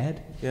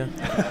bad? Yeah.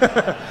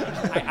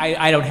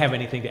 I don't have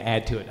anything to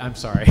add to it. I'm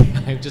sorry.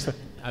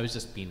 I was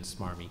just being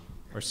smarmy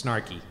or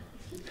snarky.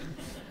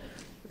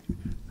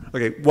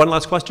 Okay, one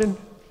last question.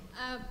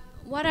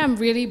 What I'm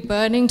really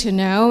burning to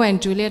know,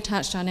 and Julia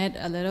touched on it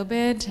a little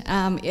bit,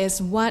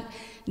 is what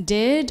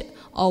did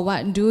or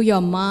what do your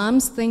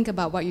moms think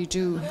about what you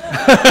do?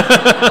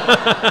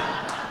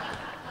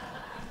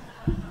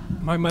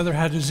 My mother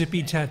had a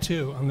zippy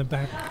tattoo on the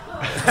back.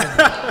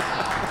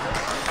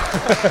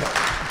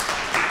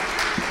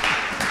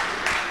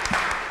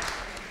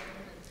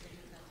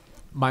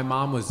 My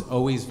mom was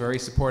always very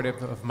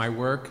supportive of my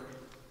work,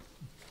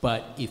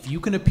 but if you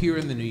can appear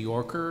in the New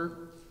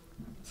Yorker,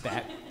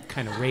 that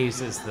kind of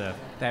raises the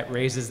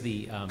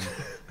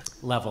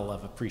level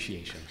of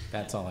appreciation.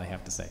 That's all I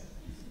have to say.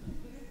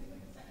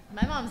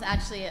 My mom's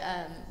actually,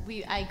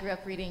 I grew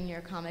up reading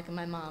your comic, and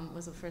my mom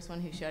was the first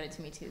one who showed it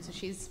to me too, so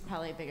she's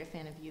probably a bigger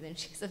fan of you than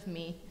she is of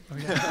me. Oh,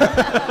 yeah.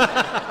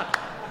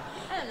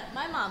 I don't know,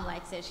 my mom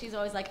likes it. She's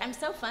always like, I'm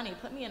so funny,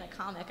 put me in a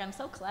comic, I'm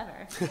so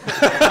clever. Very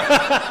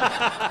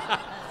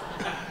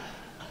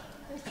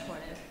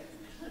supportive.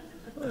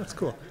 Well, that's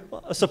cool.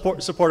 Well,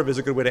 supportive is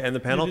a good way to end the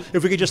panel.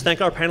 If we could just thank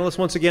our panelists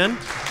once again.